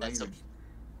That's a- language.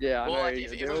 Yeah, I Well, know. like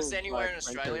if it they're was all, anywhere like, in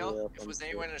French Australia, over there if it from was school.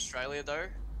 anywhere in Australia though,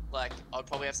 like I'd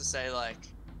probably have to say like,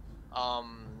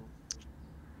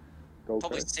 Gold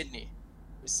probably Coast? Sydney.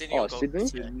 Sydney Oh, or Gold Sydney?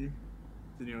 Coast, yeah.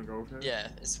 Sydney on Gold Coast. Yeah,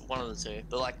 it's one of the two.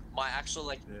 But like my actual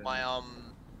like Yeah. my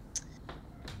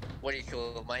what do you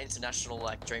call it? My international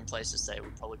like dream place to stay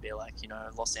would probably be like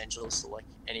Los Angeles or like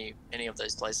any of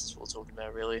those places we're talking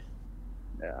about really.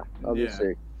 Yeah, that'd be Yeah.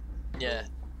 sick. Yeah.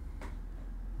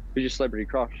 Who's your celebrity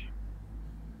crush?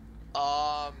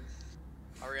 Ariana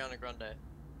Grande.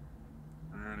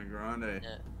 Ariana Grande.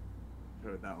 Yeah.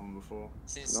 Heard that one before.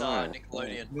 Since Nice.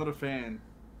 Nickelodeon. Not a fan.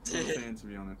 Not a fan to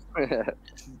be honest.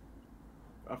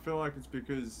 I feel like it's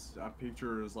because I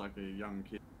picture her as like a young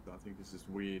kid. I think it's just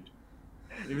weird.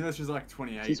 Even though she's like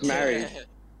 28. She's or married.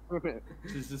 Yeah.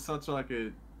 She's just such like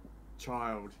a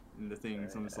child in the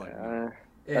things. I'm just like, That's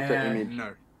Yeah. an image.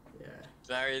 no. Yeah.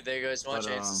 Married, there goes my But,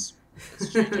 chances.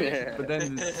 Let's change it. Yeah. But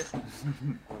then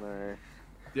I know.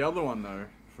 the other one though,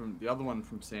 from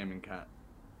Sam and Cat.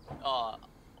 Oh,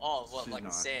 Oh, what, She's like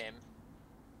nice. Sam?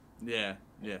 Yeah,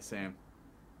 Sam.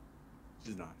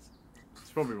 She's nice.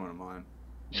 She's probably one of mine.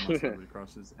 One of my celebrity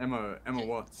crushes. Emma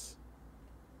Watts.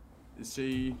 Is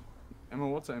she Emma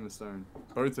Watts or Emma Stone?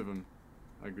 Both of them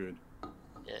are good.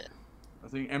 Yeah. I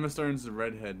think Emma Stone's the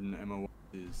redhead and Emma Watts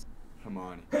is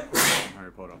Hermione from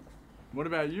Harry Potter. What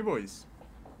about you boys?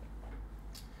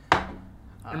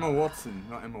 Emma Watson,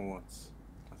 not Emma Watts.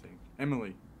 I think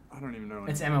Emily. I don't even know.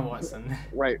 It's Emma Watson.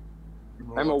 Wait,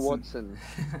 Emma Watson.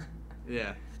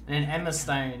 Yeah. And Emma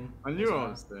Stone. I knew I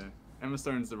was there. Emma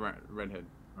Stone's the redhead,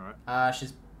 alright?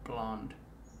 She's blonde.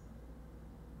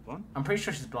 Blonde? I'm pretty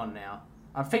sure she's blonde now.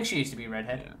 I think she used to be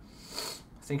redhead. Yeah.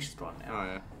 I think she's blonde now. Oh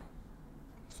yeah.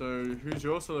 So who's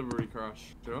your celebrity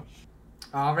crush, Josh?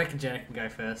 I reckon Jenna can go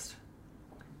first.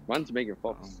 Mine's Megan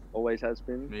Fox. Always has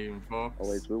been. Megan Fox.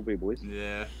 Always will be, boys.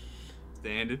 Yeah.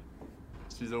 Standard.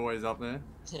 She's always up there.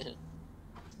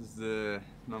 She's the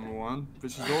number one,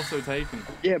 but she's also taken.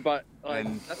 Yeah, but like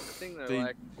And that's the thing though. they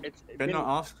Like it's Better been, not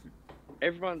ask.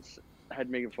 everyone's had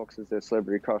Megan Fox as their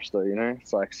celebrity crush though. You know,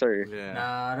 it's like so. Yeah.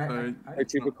 Nah, I don't.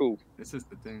 It's super cool. It's just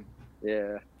the thing.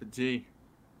 Yeah. But gee,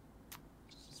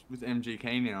 she's with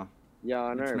MGK now, Yeah,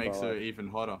 I know. which makes but, her like, even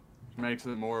hotter. Which makes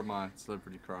her more of my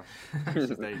celebrity crush. She's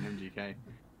dating MGK.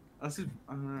 That's just,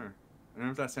 I don't know. I don't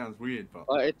know if that sounds weird, but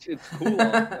it's cool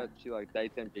like, that she like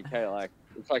dates MPK. Like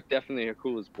it's like definitely her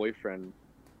coolest boyfriend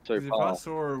so 'cause if I far.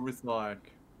 saw her with like,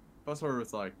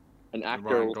 An actor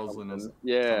Ryan or Gosling or something. something,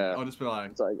 Yeah. I'll just be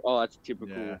like, It's like, oh, that's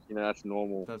typical. Yeah. You know, that's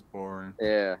normal. that's boring.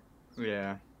 Yeah.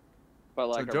 Yeah. But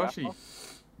like So a Joshy, rapper?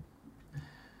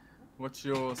 what's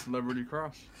your celebrity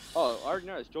crush? Oh, I already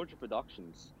know. It's Georgia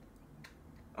Productions.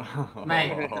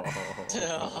 Mate.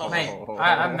 Mate,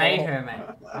 I made her,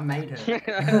 mate. I made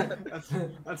her.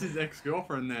 That's his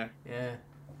ex-girlfriend there. Yeah.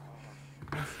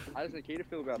 How does Nikita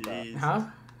feel about that? Jeez. Huh?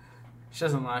 She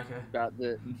doesn't like her. About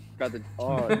the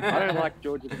oh, I don't like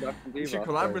Georgia Productions You either. should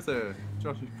collab with her.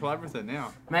 Josh, you should collab with her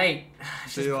now. Mate,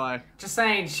 See, she's, like, just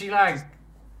saying, she like,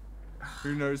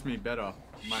 who knows me better?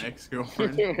 My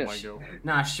ex-girlfriend or my girlfriend?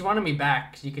 nah, she wanted me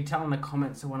back. You could tell in the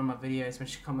comments of one of my videos when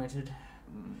she commented.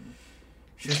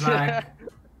 She was like,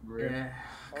 yeah,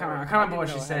 I can't remember what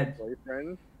she said.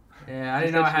 Boyfriend. Yeah, I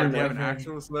didn't know I had a Do you have an boyfriend.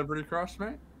 actual celebrity crush,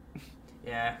 mate?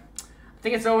 Yeah. I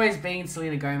think it's always been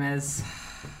Selena Gomez.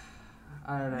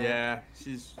 I don't know. Yeah,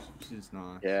 she's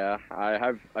nice. Yeah,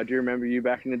 I do remember you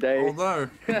back in the day. Although,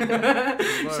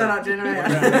 Shut up,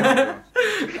 Jenna.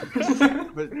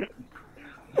 but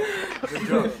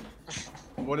Josh,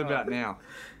 what about now?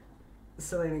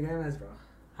 Selena Gomez, bro.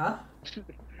 Huh?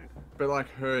 But like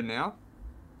her now?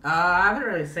 I haven't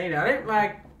really seen it. I don't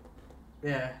like.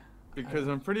 Yeah. Because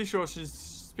I'm pretty sure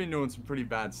she's been doing some pretty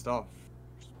bad stuff.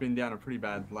 She's been down a pretty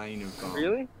bad lane of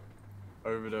Really?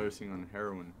 overdosing on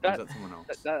heroin. That- Or is that someone else?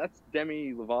 That's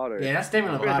Demi Lovato. Yeah, that's Demi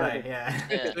Lovato. Yeah.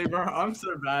 Yeah. See, bro, I'm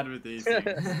so bad with these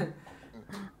things.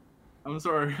 I'm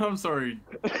sorry,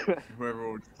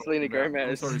 whoever was Selena about. I'm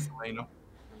Gomez. sorry, Selena.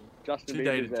 Justin She Bieber's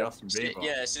dated there. Justin Bieber.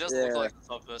 Yeah, she doesn't Yeah. look like the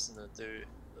type of person to do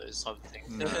those type of things.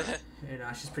 No. Yeah,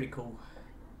 no, she's pretty cool.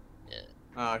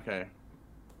 Ah, okay.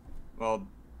 Well,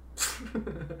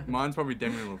 mine's probably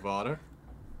Demi Lovato.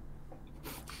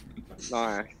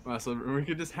 Nice. So we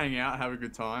could just hang out, have a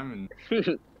good time,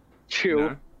 and Chill. you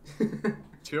know,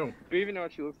 chill, Do you even know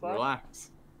what she looks like?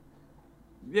 relax.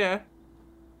 Yeah.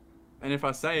 And if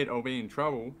I say it, I'll be in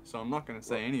trouble, so I'm not gonna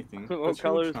say anything. What but she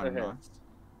colour looks is her kinda hair? nice.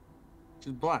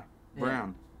 She's black, Yeah.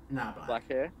 brown, Nah, black. Black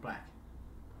hair?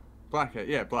 Black. hair.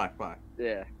 Yeah, black.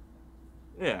 Yeah.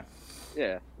 Yeah.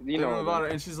 Yeah. You Demi know. Lovato,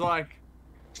 and she's like,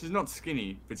 she's not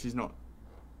skinny, but she's not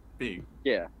big.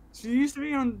 Yeah. She used to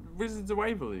be on Wizards of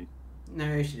Waverly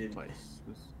No, she didn't. place.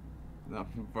 No,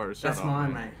 bro, shut That's up,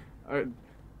 mine, man. mate.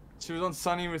 She was on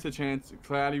Sunny with a Chance,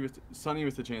 Sunny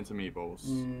with a Chance of Meatballs.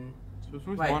 Mm, She was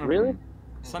with Wait, one of really? them.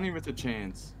 Sunny with a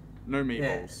Chance. No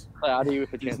meatballs. Cloudy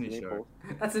with a chance of Disney show.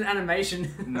 meatballs. that's an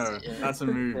animation. No, Yeah. that's a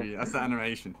movie. That's the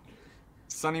animation.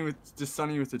 Sunny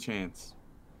with a Chance.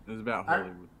 It was about I-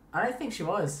 Hollywood. I don't think she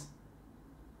was.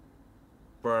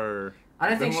 Bro. I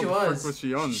don't think Then she what the was. fuck was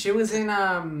she on? She was in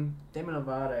Demi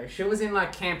Lovato. She was in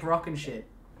like Camp Rock and shit.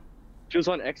 She was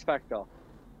on X Factor.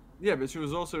 Yeah, but she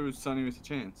was also with Sunny with a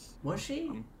Chance. Was she?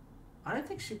 Um, I don't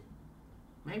think she.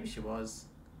 Maybe she was.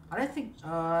 I don't think.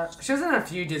 She was in a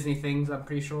few Disney things. I'm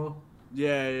pretty sure.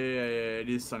 Yeah. It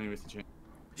is Sunny with a Chance.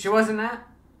 She was in that.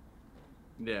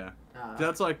 Yeah. Uh,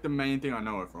 That's like the main thing I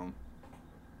know her from.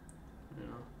 you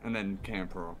know. And then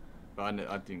Camp Rock. But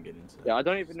I didn't get into that. Yeah, I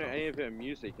don't even know stuff. any of her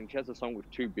music, and she has a song with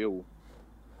 2 Bill.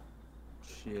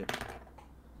 Shit.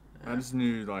 I just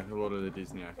knew like a lot of the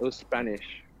Disney It was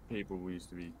Spanish. people used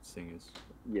to be singers.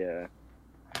 Yeah.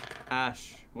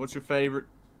 Ash, what's your favorite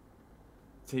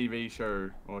TV show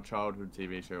or childhood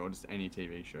TV show or just any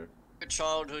TV show?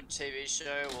 Childhood TV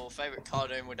show, well, favorite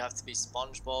cartoon would have to be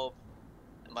SpongeBob.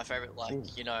 And my favorite,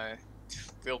 like, you know,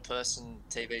 real person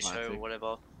TV show or Classic.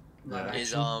 whatever Live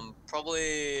is action.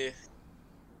 probably.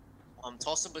 I'm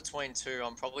tossing between two.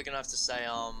 I'm probably gonna have to say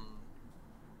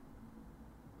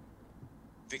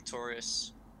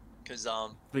Victorious, because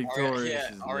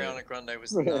Victorious is Ariana Grande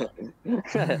was in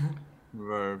that.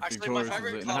 Bro, Actually, my Victorious was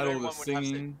favorite lit. And it had all cartoon the one would have to.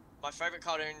 singing. My favorite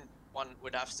cartoon one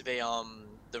would have to be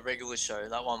the regular show.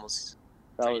 That one was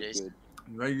That pretty was decent.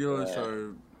 good. Regular Yeah.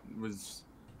 show was.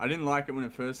 I didn't like it when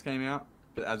it first came out,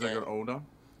 but as I Yeah. got older,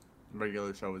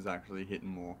 regular show was actually hitting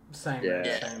more. Same. Yeah.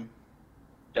 Yeah. Same.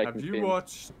 Jake Have and you Finn.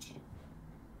 watched?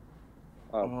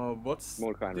 Oh, What's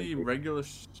Mordecai and the Rigby. regular?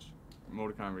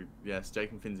 Mordecai and Rigby. Yes,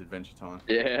 Jake and Finn's Adventure Time.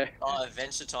 Yeah. Oh,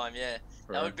 Adventure Time, yeah.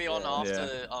 That would be on Yeah.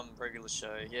 after regular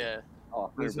show, yeah. Oh,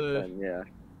 There's 100%, yeah.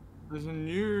 There's a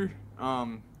new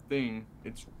thing.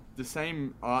 It's the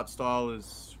same art style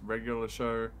as regular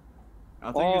show.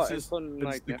 I think it's just on, it's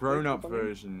like, the Netflix or grown-up something?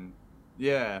 version.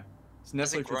 Yeah, it's Is it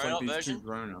Netflix with like grown-up these version? two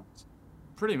grown-ups.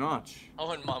 Pretty much. I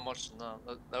wouldn't mind watching that.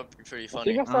 That would be pretty I funny.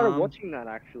 think I started Um, watching that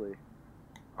actually.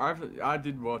 I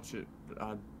did watch it, but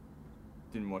I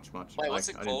didn't watch much. Wait, what's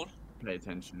it I didn't called? pay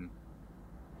attention.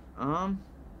 I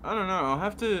don't know. I'll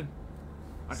have to.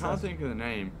 I can't So- think of the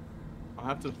name. I'll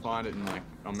have to find it in like.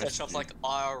 I'll Search message off you. like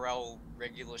IRL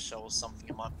regular show or something,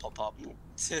 it might pop up.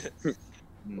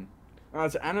 Oh,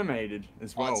 it's animated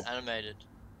as well, It's animated.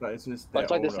 but it's just. But it's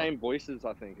they're like the older. same voices,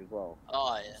 I think, as well.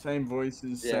 Oh, yeah. Same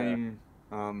voices, Yeah. same.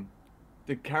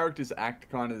 The characters act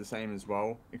kind of the same as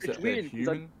well, except they're weird, 'cause,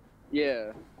 like- human.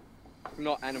 Yeah.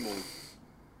 Not animals.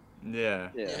 Yeah,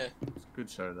 Yeah. Yeah. it's a good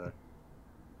show though.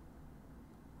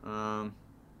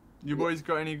 You boys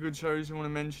got any good shows you want to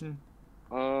mention?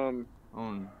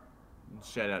 On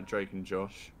shout out Drake and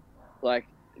Josh. Like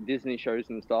Disney shows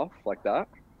and stuff like that.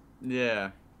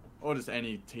 Yeah, or just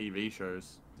any TV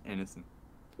shows, anything.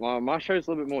 Well, my show's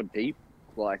a little bit more deep.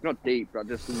 Like, not deep, but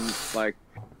just like,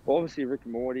 obviously Rick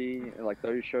and Morty and like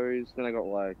those shows. Then I got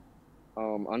like,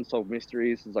 Unsolved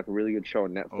Mysteries is like a really good show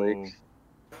on Netflix.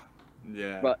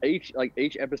 Yeah. But each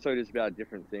episode is about a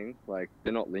different thing. Like,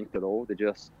 they're not linked at all. They're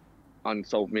just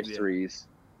unsolved mysteries.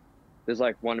 There's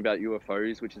like one about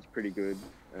UFOs, which is pretty good,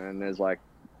 and there's like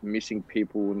missing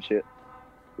people and shit.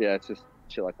 Yeah, it's just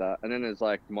shit like that. And then there's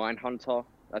like Mindhunter.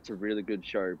 That's a really good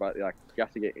show, but like you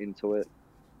have to get into it.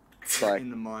 It's like, in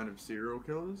the mind of serial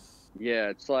killers. yeah,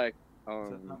 it's like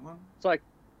Is that one? it's like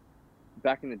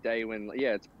back in the day when,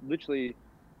 yeah, it's literally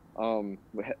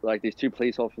like these two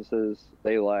police officers,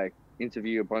 they like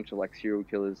interview a bunch of like serial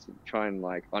killers to try and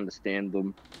like understand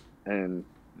them and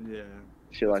Yeah.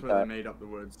 shit That's like where that. they made up the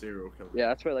word serial killer. Yeah,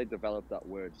 that's where they developed that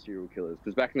word, serial killers.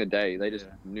 Because back in the day, they just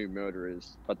Yeah. knew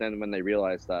murderers. But then when they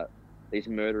realized that these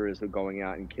murderers were going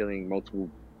out and killing multiple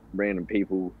random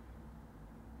people,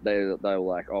 they were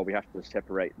like, oh, we have to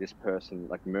separate this person,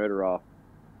 like murderer.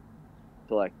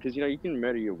 So like, because you know you can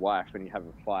murder your wife when you have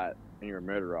a fight and you're a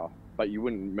murderer, but you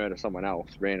wouldn't murder someone else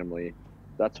randomly.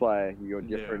 That's why you're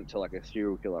Yeah. different to like a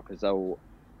serial killer, because they'll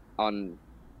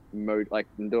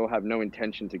they'll have no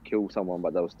intention to kill someone,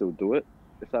 but they'll still do it.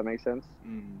 If that makes sense.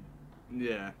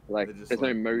 Yeah. Like, they're just, there's no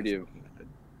like, motive. messing with their head.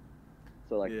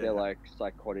 So like Yeah. they're like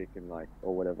psychotic and like,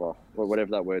 or whatever, or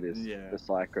whatever that word is. Yeah. The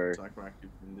psycho. Psychoactive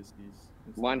indices. and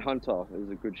stuff. Mindhunter is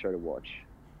a good show to watch.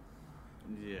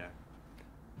 Yeah.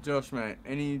 Josh, mate,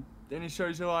 any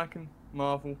shows you liking?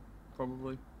 Marvel,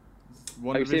 probably.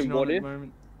 One Have you seen Division on What at If? the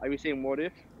moment. Have you seen What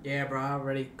If? Yeah, bro. I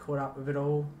already caught up with it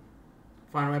all.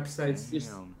 Final episodes.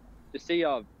 Just- Damn. You see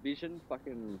Vision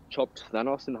fucking chopped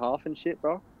Thanos in half and shit,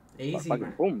 bro? Easy, Fucking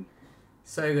man. boom.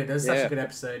 So good. That was such Yeah. a good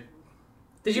episode.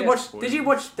 Did you Yeah, watch? Did you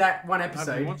watch that one I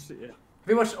episode? haven't Have watched it yet.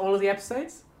 you watched all of the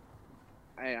episodes?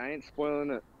 Hey, I ain't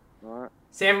spoiling it. Alright.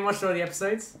 So you haven't watched all the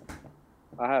episodes?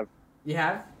 I have. You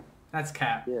have? That's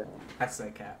cap. Yeah. That's so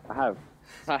cap. I have.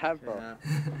 I have, bro. Yeah.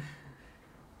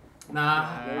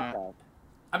 Nah. No cap.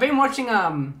 I've been watching me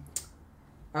and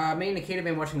Nikita have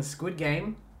been watching the Squid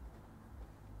Game.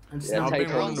 It's Yeah, number, take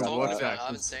been Everyone's on wanting to talking that. watch about it. I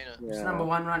haven't that. seen it. it's Yeah. number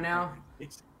one right now.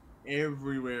 It's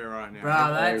everywhere right now. Bro,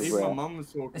 that's- Even my mum was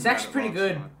talking It's about actually it pretty last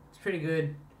good. night. It's pretty good.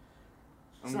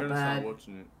 I'm It's not gonna bad. start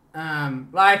watching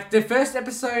it. Like the first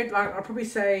episode, like I'll probably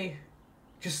say,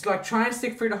 just like try and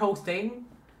stick through the whole thing.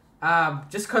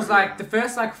 Just cause like the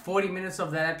first like 40 minutes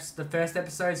of the first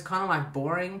episode is kind of like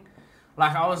boring.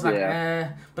 Like I was like,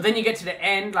 Yeah. but then you get to the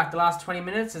end, like the last 20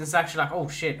 minutes, and it's actually like, oh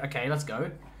shit, okay, let's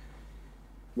go.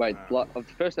 Wait, of the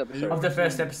first episode? Of the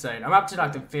first episode, I'm up to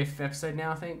like the 5th episode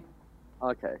now, I think.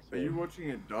 Okay, Are sweet. you watching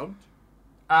it dubbed?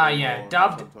 Yeah, Or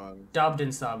dubbed, subtitles? dubbed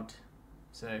and subbed.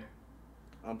 So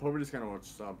I'm probably just gonna watch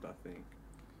subbed, I think.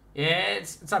 yeah,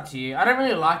 it's up to you. I don't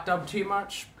really like dubbed too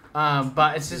much.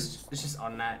 But it's just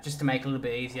on that, just to make it a little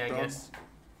bit easier, I Dubbed? guess.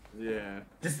 Yeah.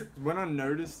 Just When I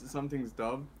notice that something's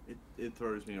dubbed, it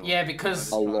throws me off. yeah,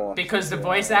 because A lot. the Yeah.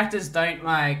 voice actors don't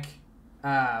like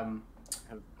Have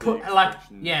put the like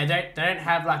expression. they don't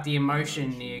have like the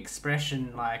emotion, the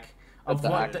expression like That of the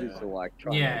what actors are like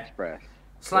trying yeah. to express.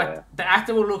 It's like Yeah. the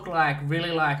actor will look like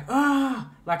really like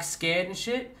like scared and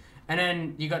shit, and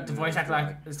then you got the Yeah, voice actor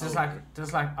like it's just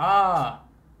totally. like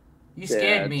you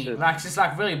scared it's me, just- like just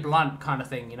like really blunt kind of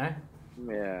thing, you know.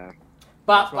 Yeah.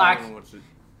 But That's why I like wanna watch it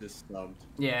this subbed.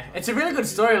 yeah, it's a really good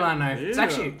storyline though. It's Yeah.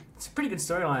 actually it's a pretty good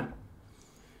storyline.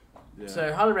 Yeah.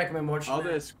 So highly recommend watching Are it.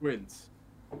 there squids?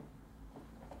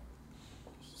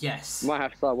 Yes. Might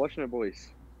have to start watching it, boys.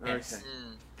 Yes. Okay.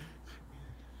 Mm.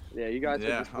 Yeah, you guys. Yeah,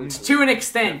 have just I'm- listened. To an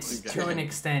extent. Definitely To an game.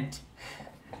 extent.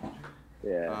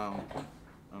 Yeah.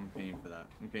 I'm keen for that.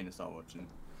 I'm keen to start watching.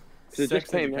 So it Sex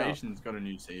just came out. Education's got a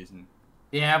new season.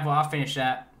 Yeah, well I'll finish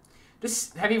that.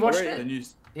 Just have you watched Already? The it? new.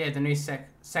 Yeah, the new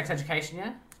sex education,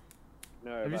 yeah?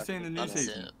 No. Have you that's- seen the new That's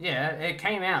season? it. Yeah, it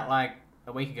came out like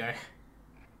a week ago.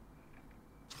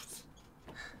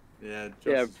 Yeah, Josh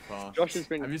Yeah, is fast. Josh has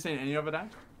been. Have you seen any of it, Ash?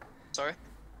 Sorry.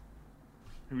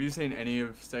 Have you seen any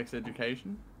of Sex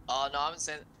Education? No, I haven't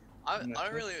seen. I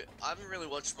Netflix? haven't really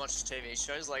watched much TV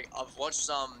shows. Like I've watched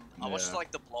I watched Yeah.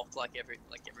 like The Block like every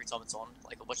time it's on.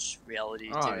 Like I watch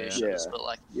reality Oh, TV yeah. shows, Yeah. but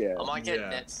like Yeah. I might get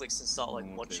Yeah. Netflix and start like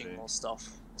More watching TV. more stuff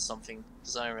or something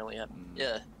because I don't really have. Mm.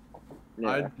 Yeah. Yeah.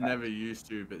 I never used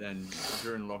to, but then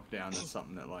during lockdown, it's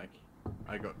something that like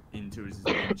I got into is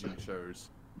binging shows.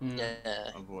 Mm.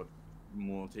 Yeah. I've watched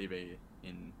more TV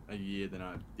in a year than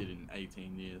I did in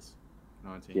 18 years,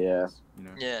 19 Yeah. years. You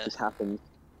know. Yeah. This happens.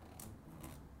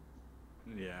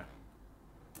 Yeah.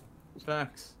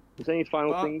 Facts. Is there any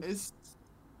final Well, things? it's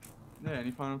yeah.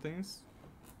 Any final things?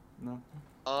 No.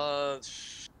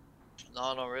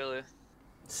 No, not really. I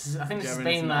think Do you this has have been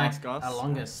anything to like ask us? our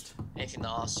longest. Anything to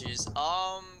ask you? It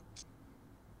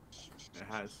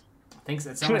has. I think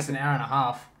it's almost an hour and a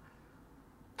half.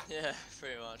 Yeah,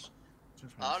 pretty much.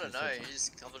 Just I wait don't for know. a You second.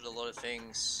 just covered a lot of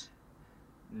things.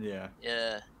 Yeah.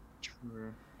 Yeah.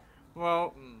 True.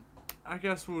 Well, Mm. I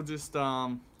guess we'll just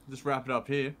wrap it up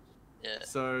here. Yeah.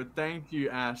 So thank you,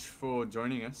 Ash, for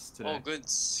joining us today. All good.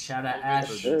 Shout out All Ash.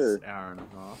 good. For Sure. this hour and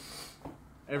a half.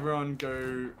 Everyone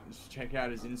go check out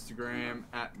his Instagram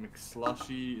at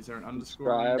McSlushy. Is there an underscore?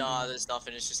 Subscribe. No, there's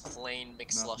nothing. It's just clean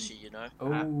McSlushy, you know.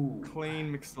 Oh.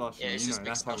 Clean McSlushy. Yeah, it's you just know,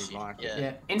 that's how we McSlushy, like yeah.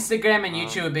 it. Yeah, Instagram and Um,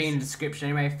 YouTube will be in the description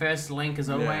anyway. First link as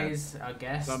Yeah. always, I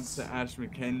guess. Sub to Ash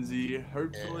McKenzie.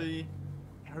 Hopefully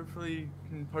you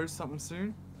can post something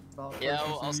soon. Start Yeah,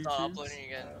 posting I'll some start YouTubes. uploading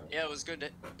again. Yeah, it was good.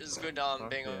 It was good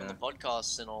being on yeah. the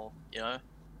podcast and all. You know.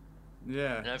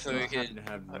 Yeah. And hopefully we I'm happy could-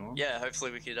 to have you on. Yeah,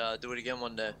 hopefully we could do it again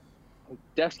one day.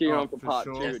 Definitely getting Oh, on for for part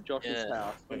sure. 2 at Josh's Yeah.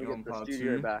 house. When we Getting on get the part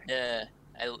studio 2. back. Yeah.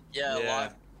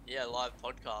 Yeah. Live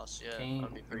podcast. Yeah, Keen.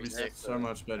 that'd be It'd pretty be sick. so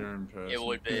much better in person. It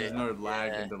would be. There's no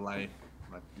lag Yeah. and delay.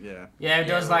 Like, yeah. Yeah,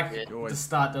 there was Yeah, like yeah. at the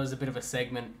start there was a bit of a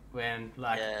segment when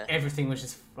like Yeah. everything was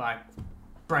just like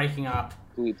breaking up,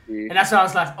 Glitchy. and that's why I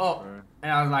was like, oh, Bro.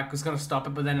 and I was like was gonna stop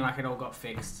it, but then like it all got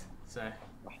fixed, so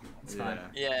it's fine.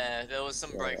 Yeah. Yeah, there was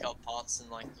some Yeah. breakup parts and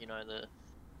like the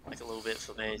like a little bit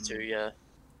for me too. Yeah.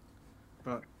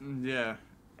 But yeah.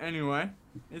 Anyway,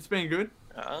 it's been good.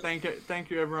 Thank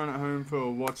you everyone at home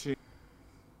for watching,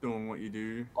 doing what you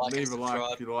do. Like and Leave a like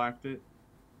subscribe. if you liked it.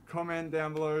 Comment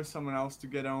down below someone else to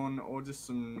get on, or just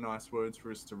some nice words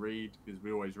for us to read because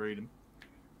we always read them.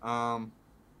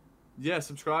 Yeah,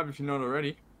 subscribe if you're not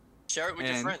already. Share it with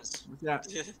your And friends. Without,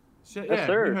 Yes, yeah,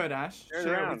 sir. you heard Ash. Share it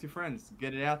Share it around. with your friends.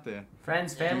 Get it out there.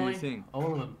 Friends, Yeah. family, Do your thing.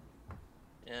 all of them.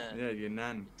 Yeah. Yeah, your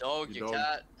nan, Dog, Your your dog.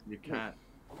 cat. your cat,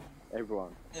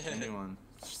 Everyone. anyone.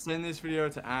 Send this video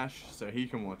to Ash so he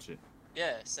can watch it.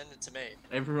 Yeah, send it to me.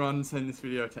 Everyone send this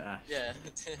video to Ash. Yeah.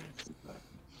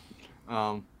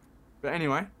 But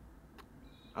anyway,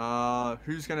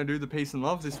 who's gonna do the peace and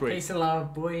love this week? Peace and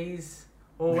love, boys.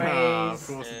 Always. Of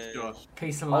course it's Yeah. Josh.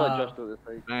 Peace and I'll let love. Josh do this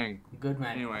week. Bang. Good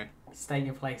man. Anyway, Stay in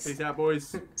your place. peace out,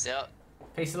 boys. It's out.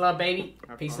 Peace and love, baby.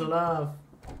 Have Peace fun. and love.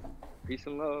 Peace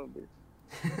and love.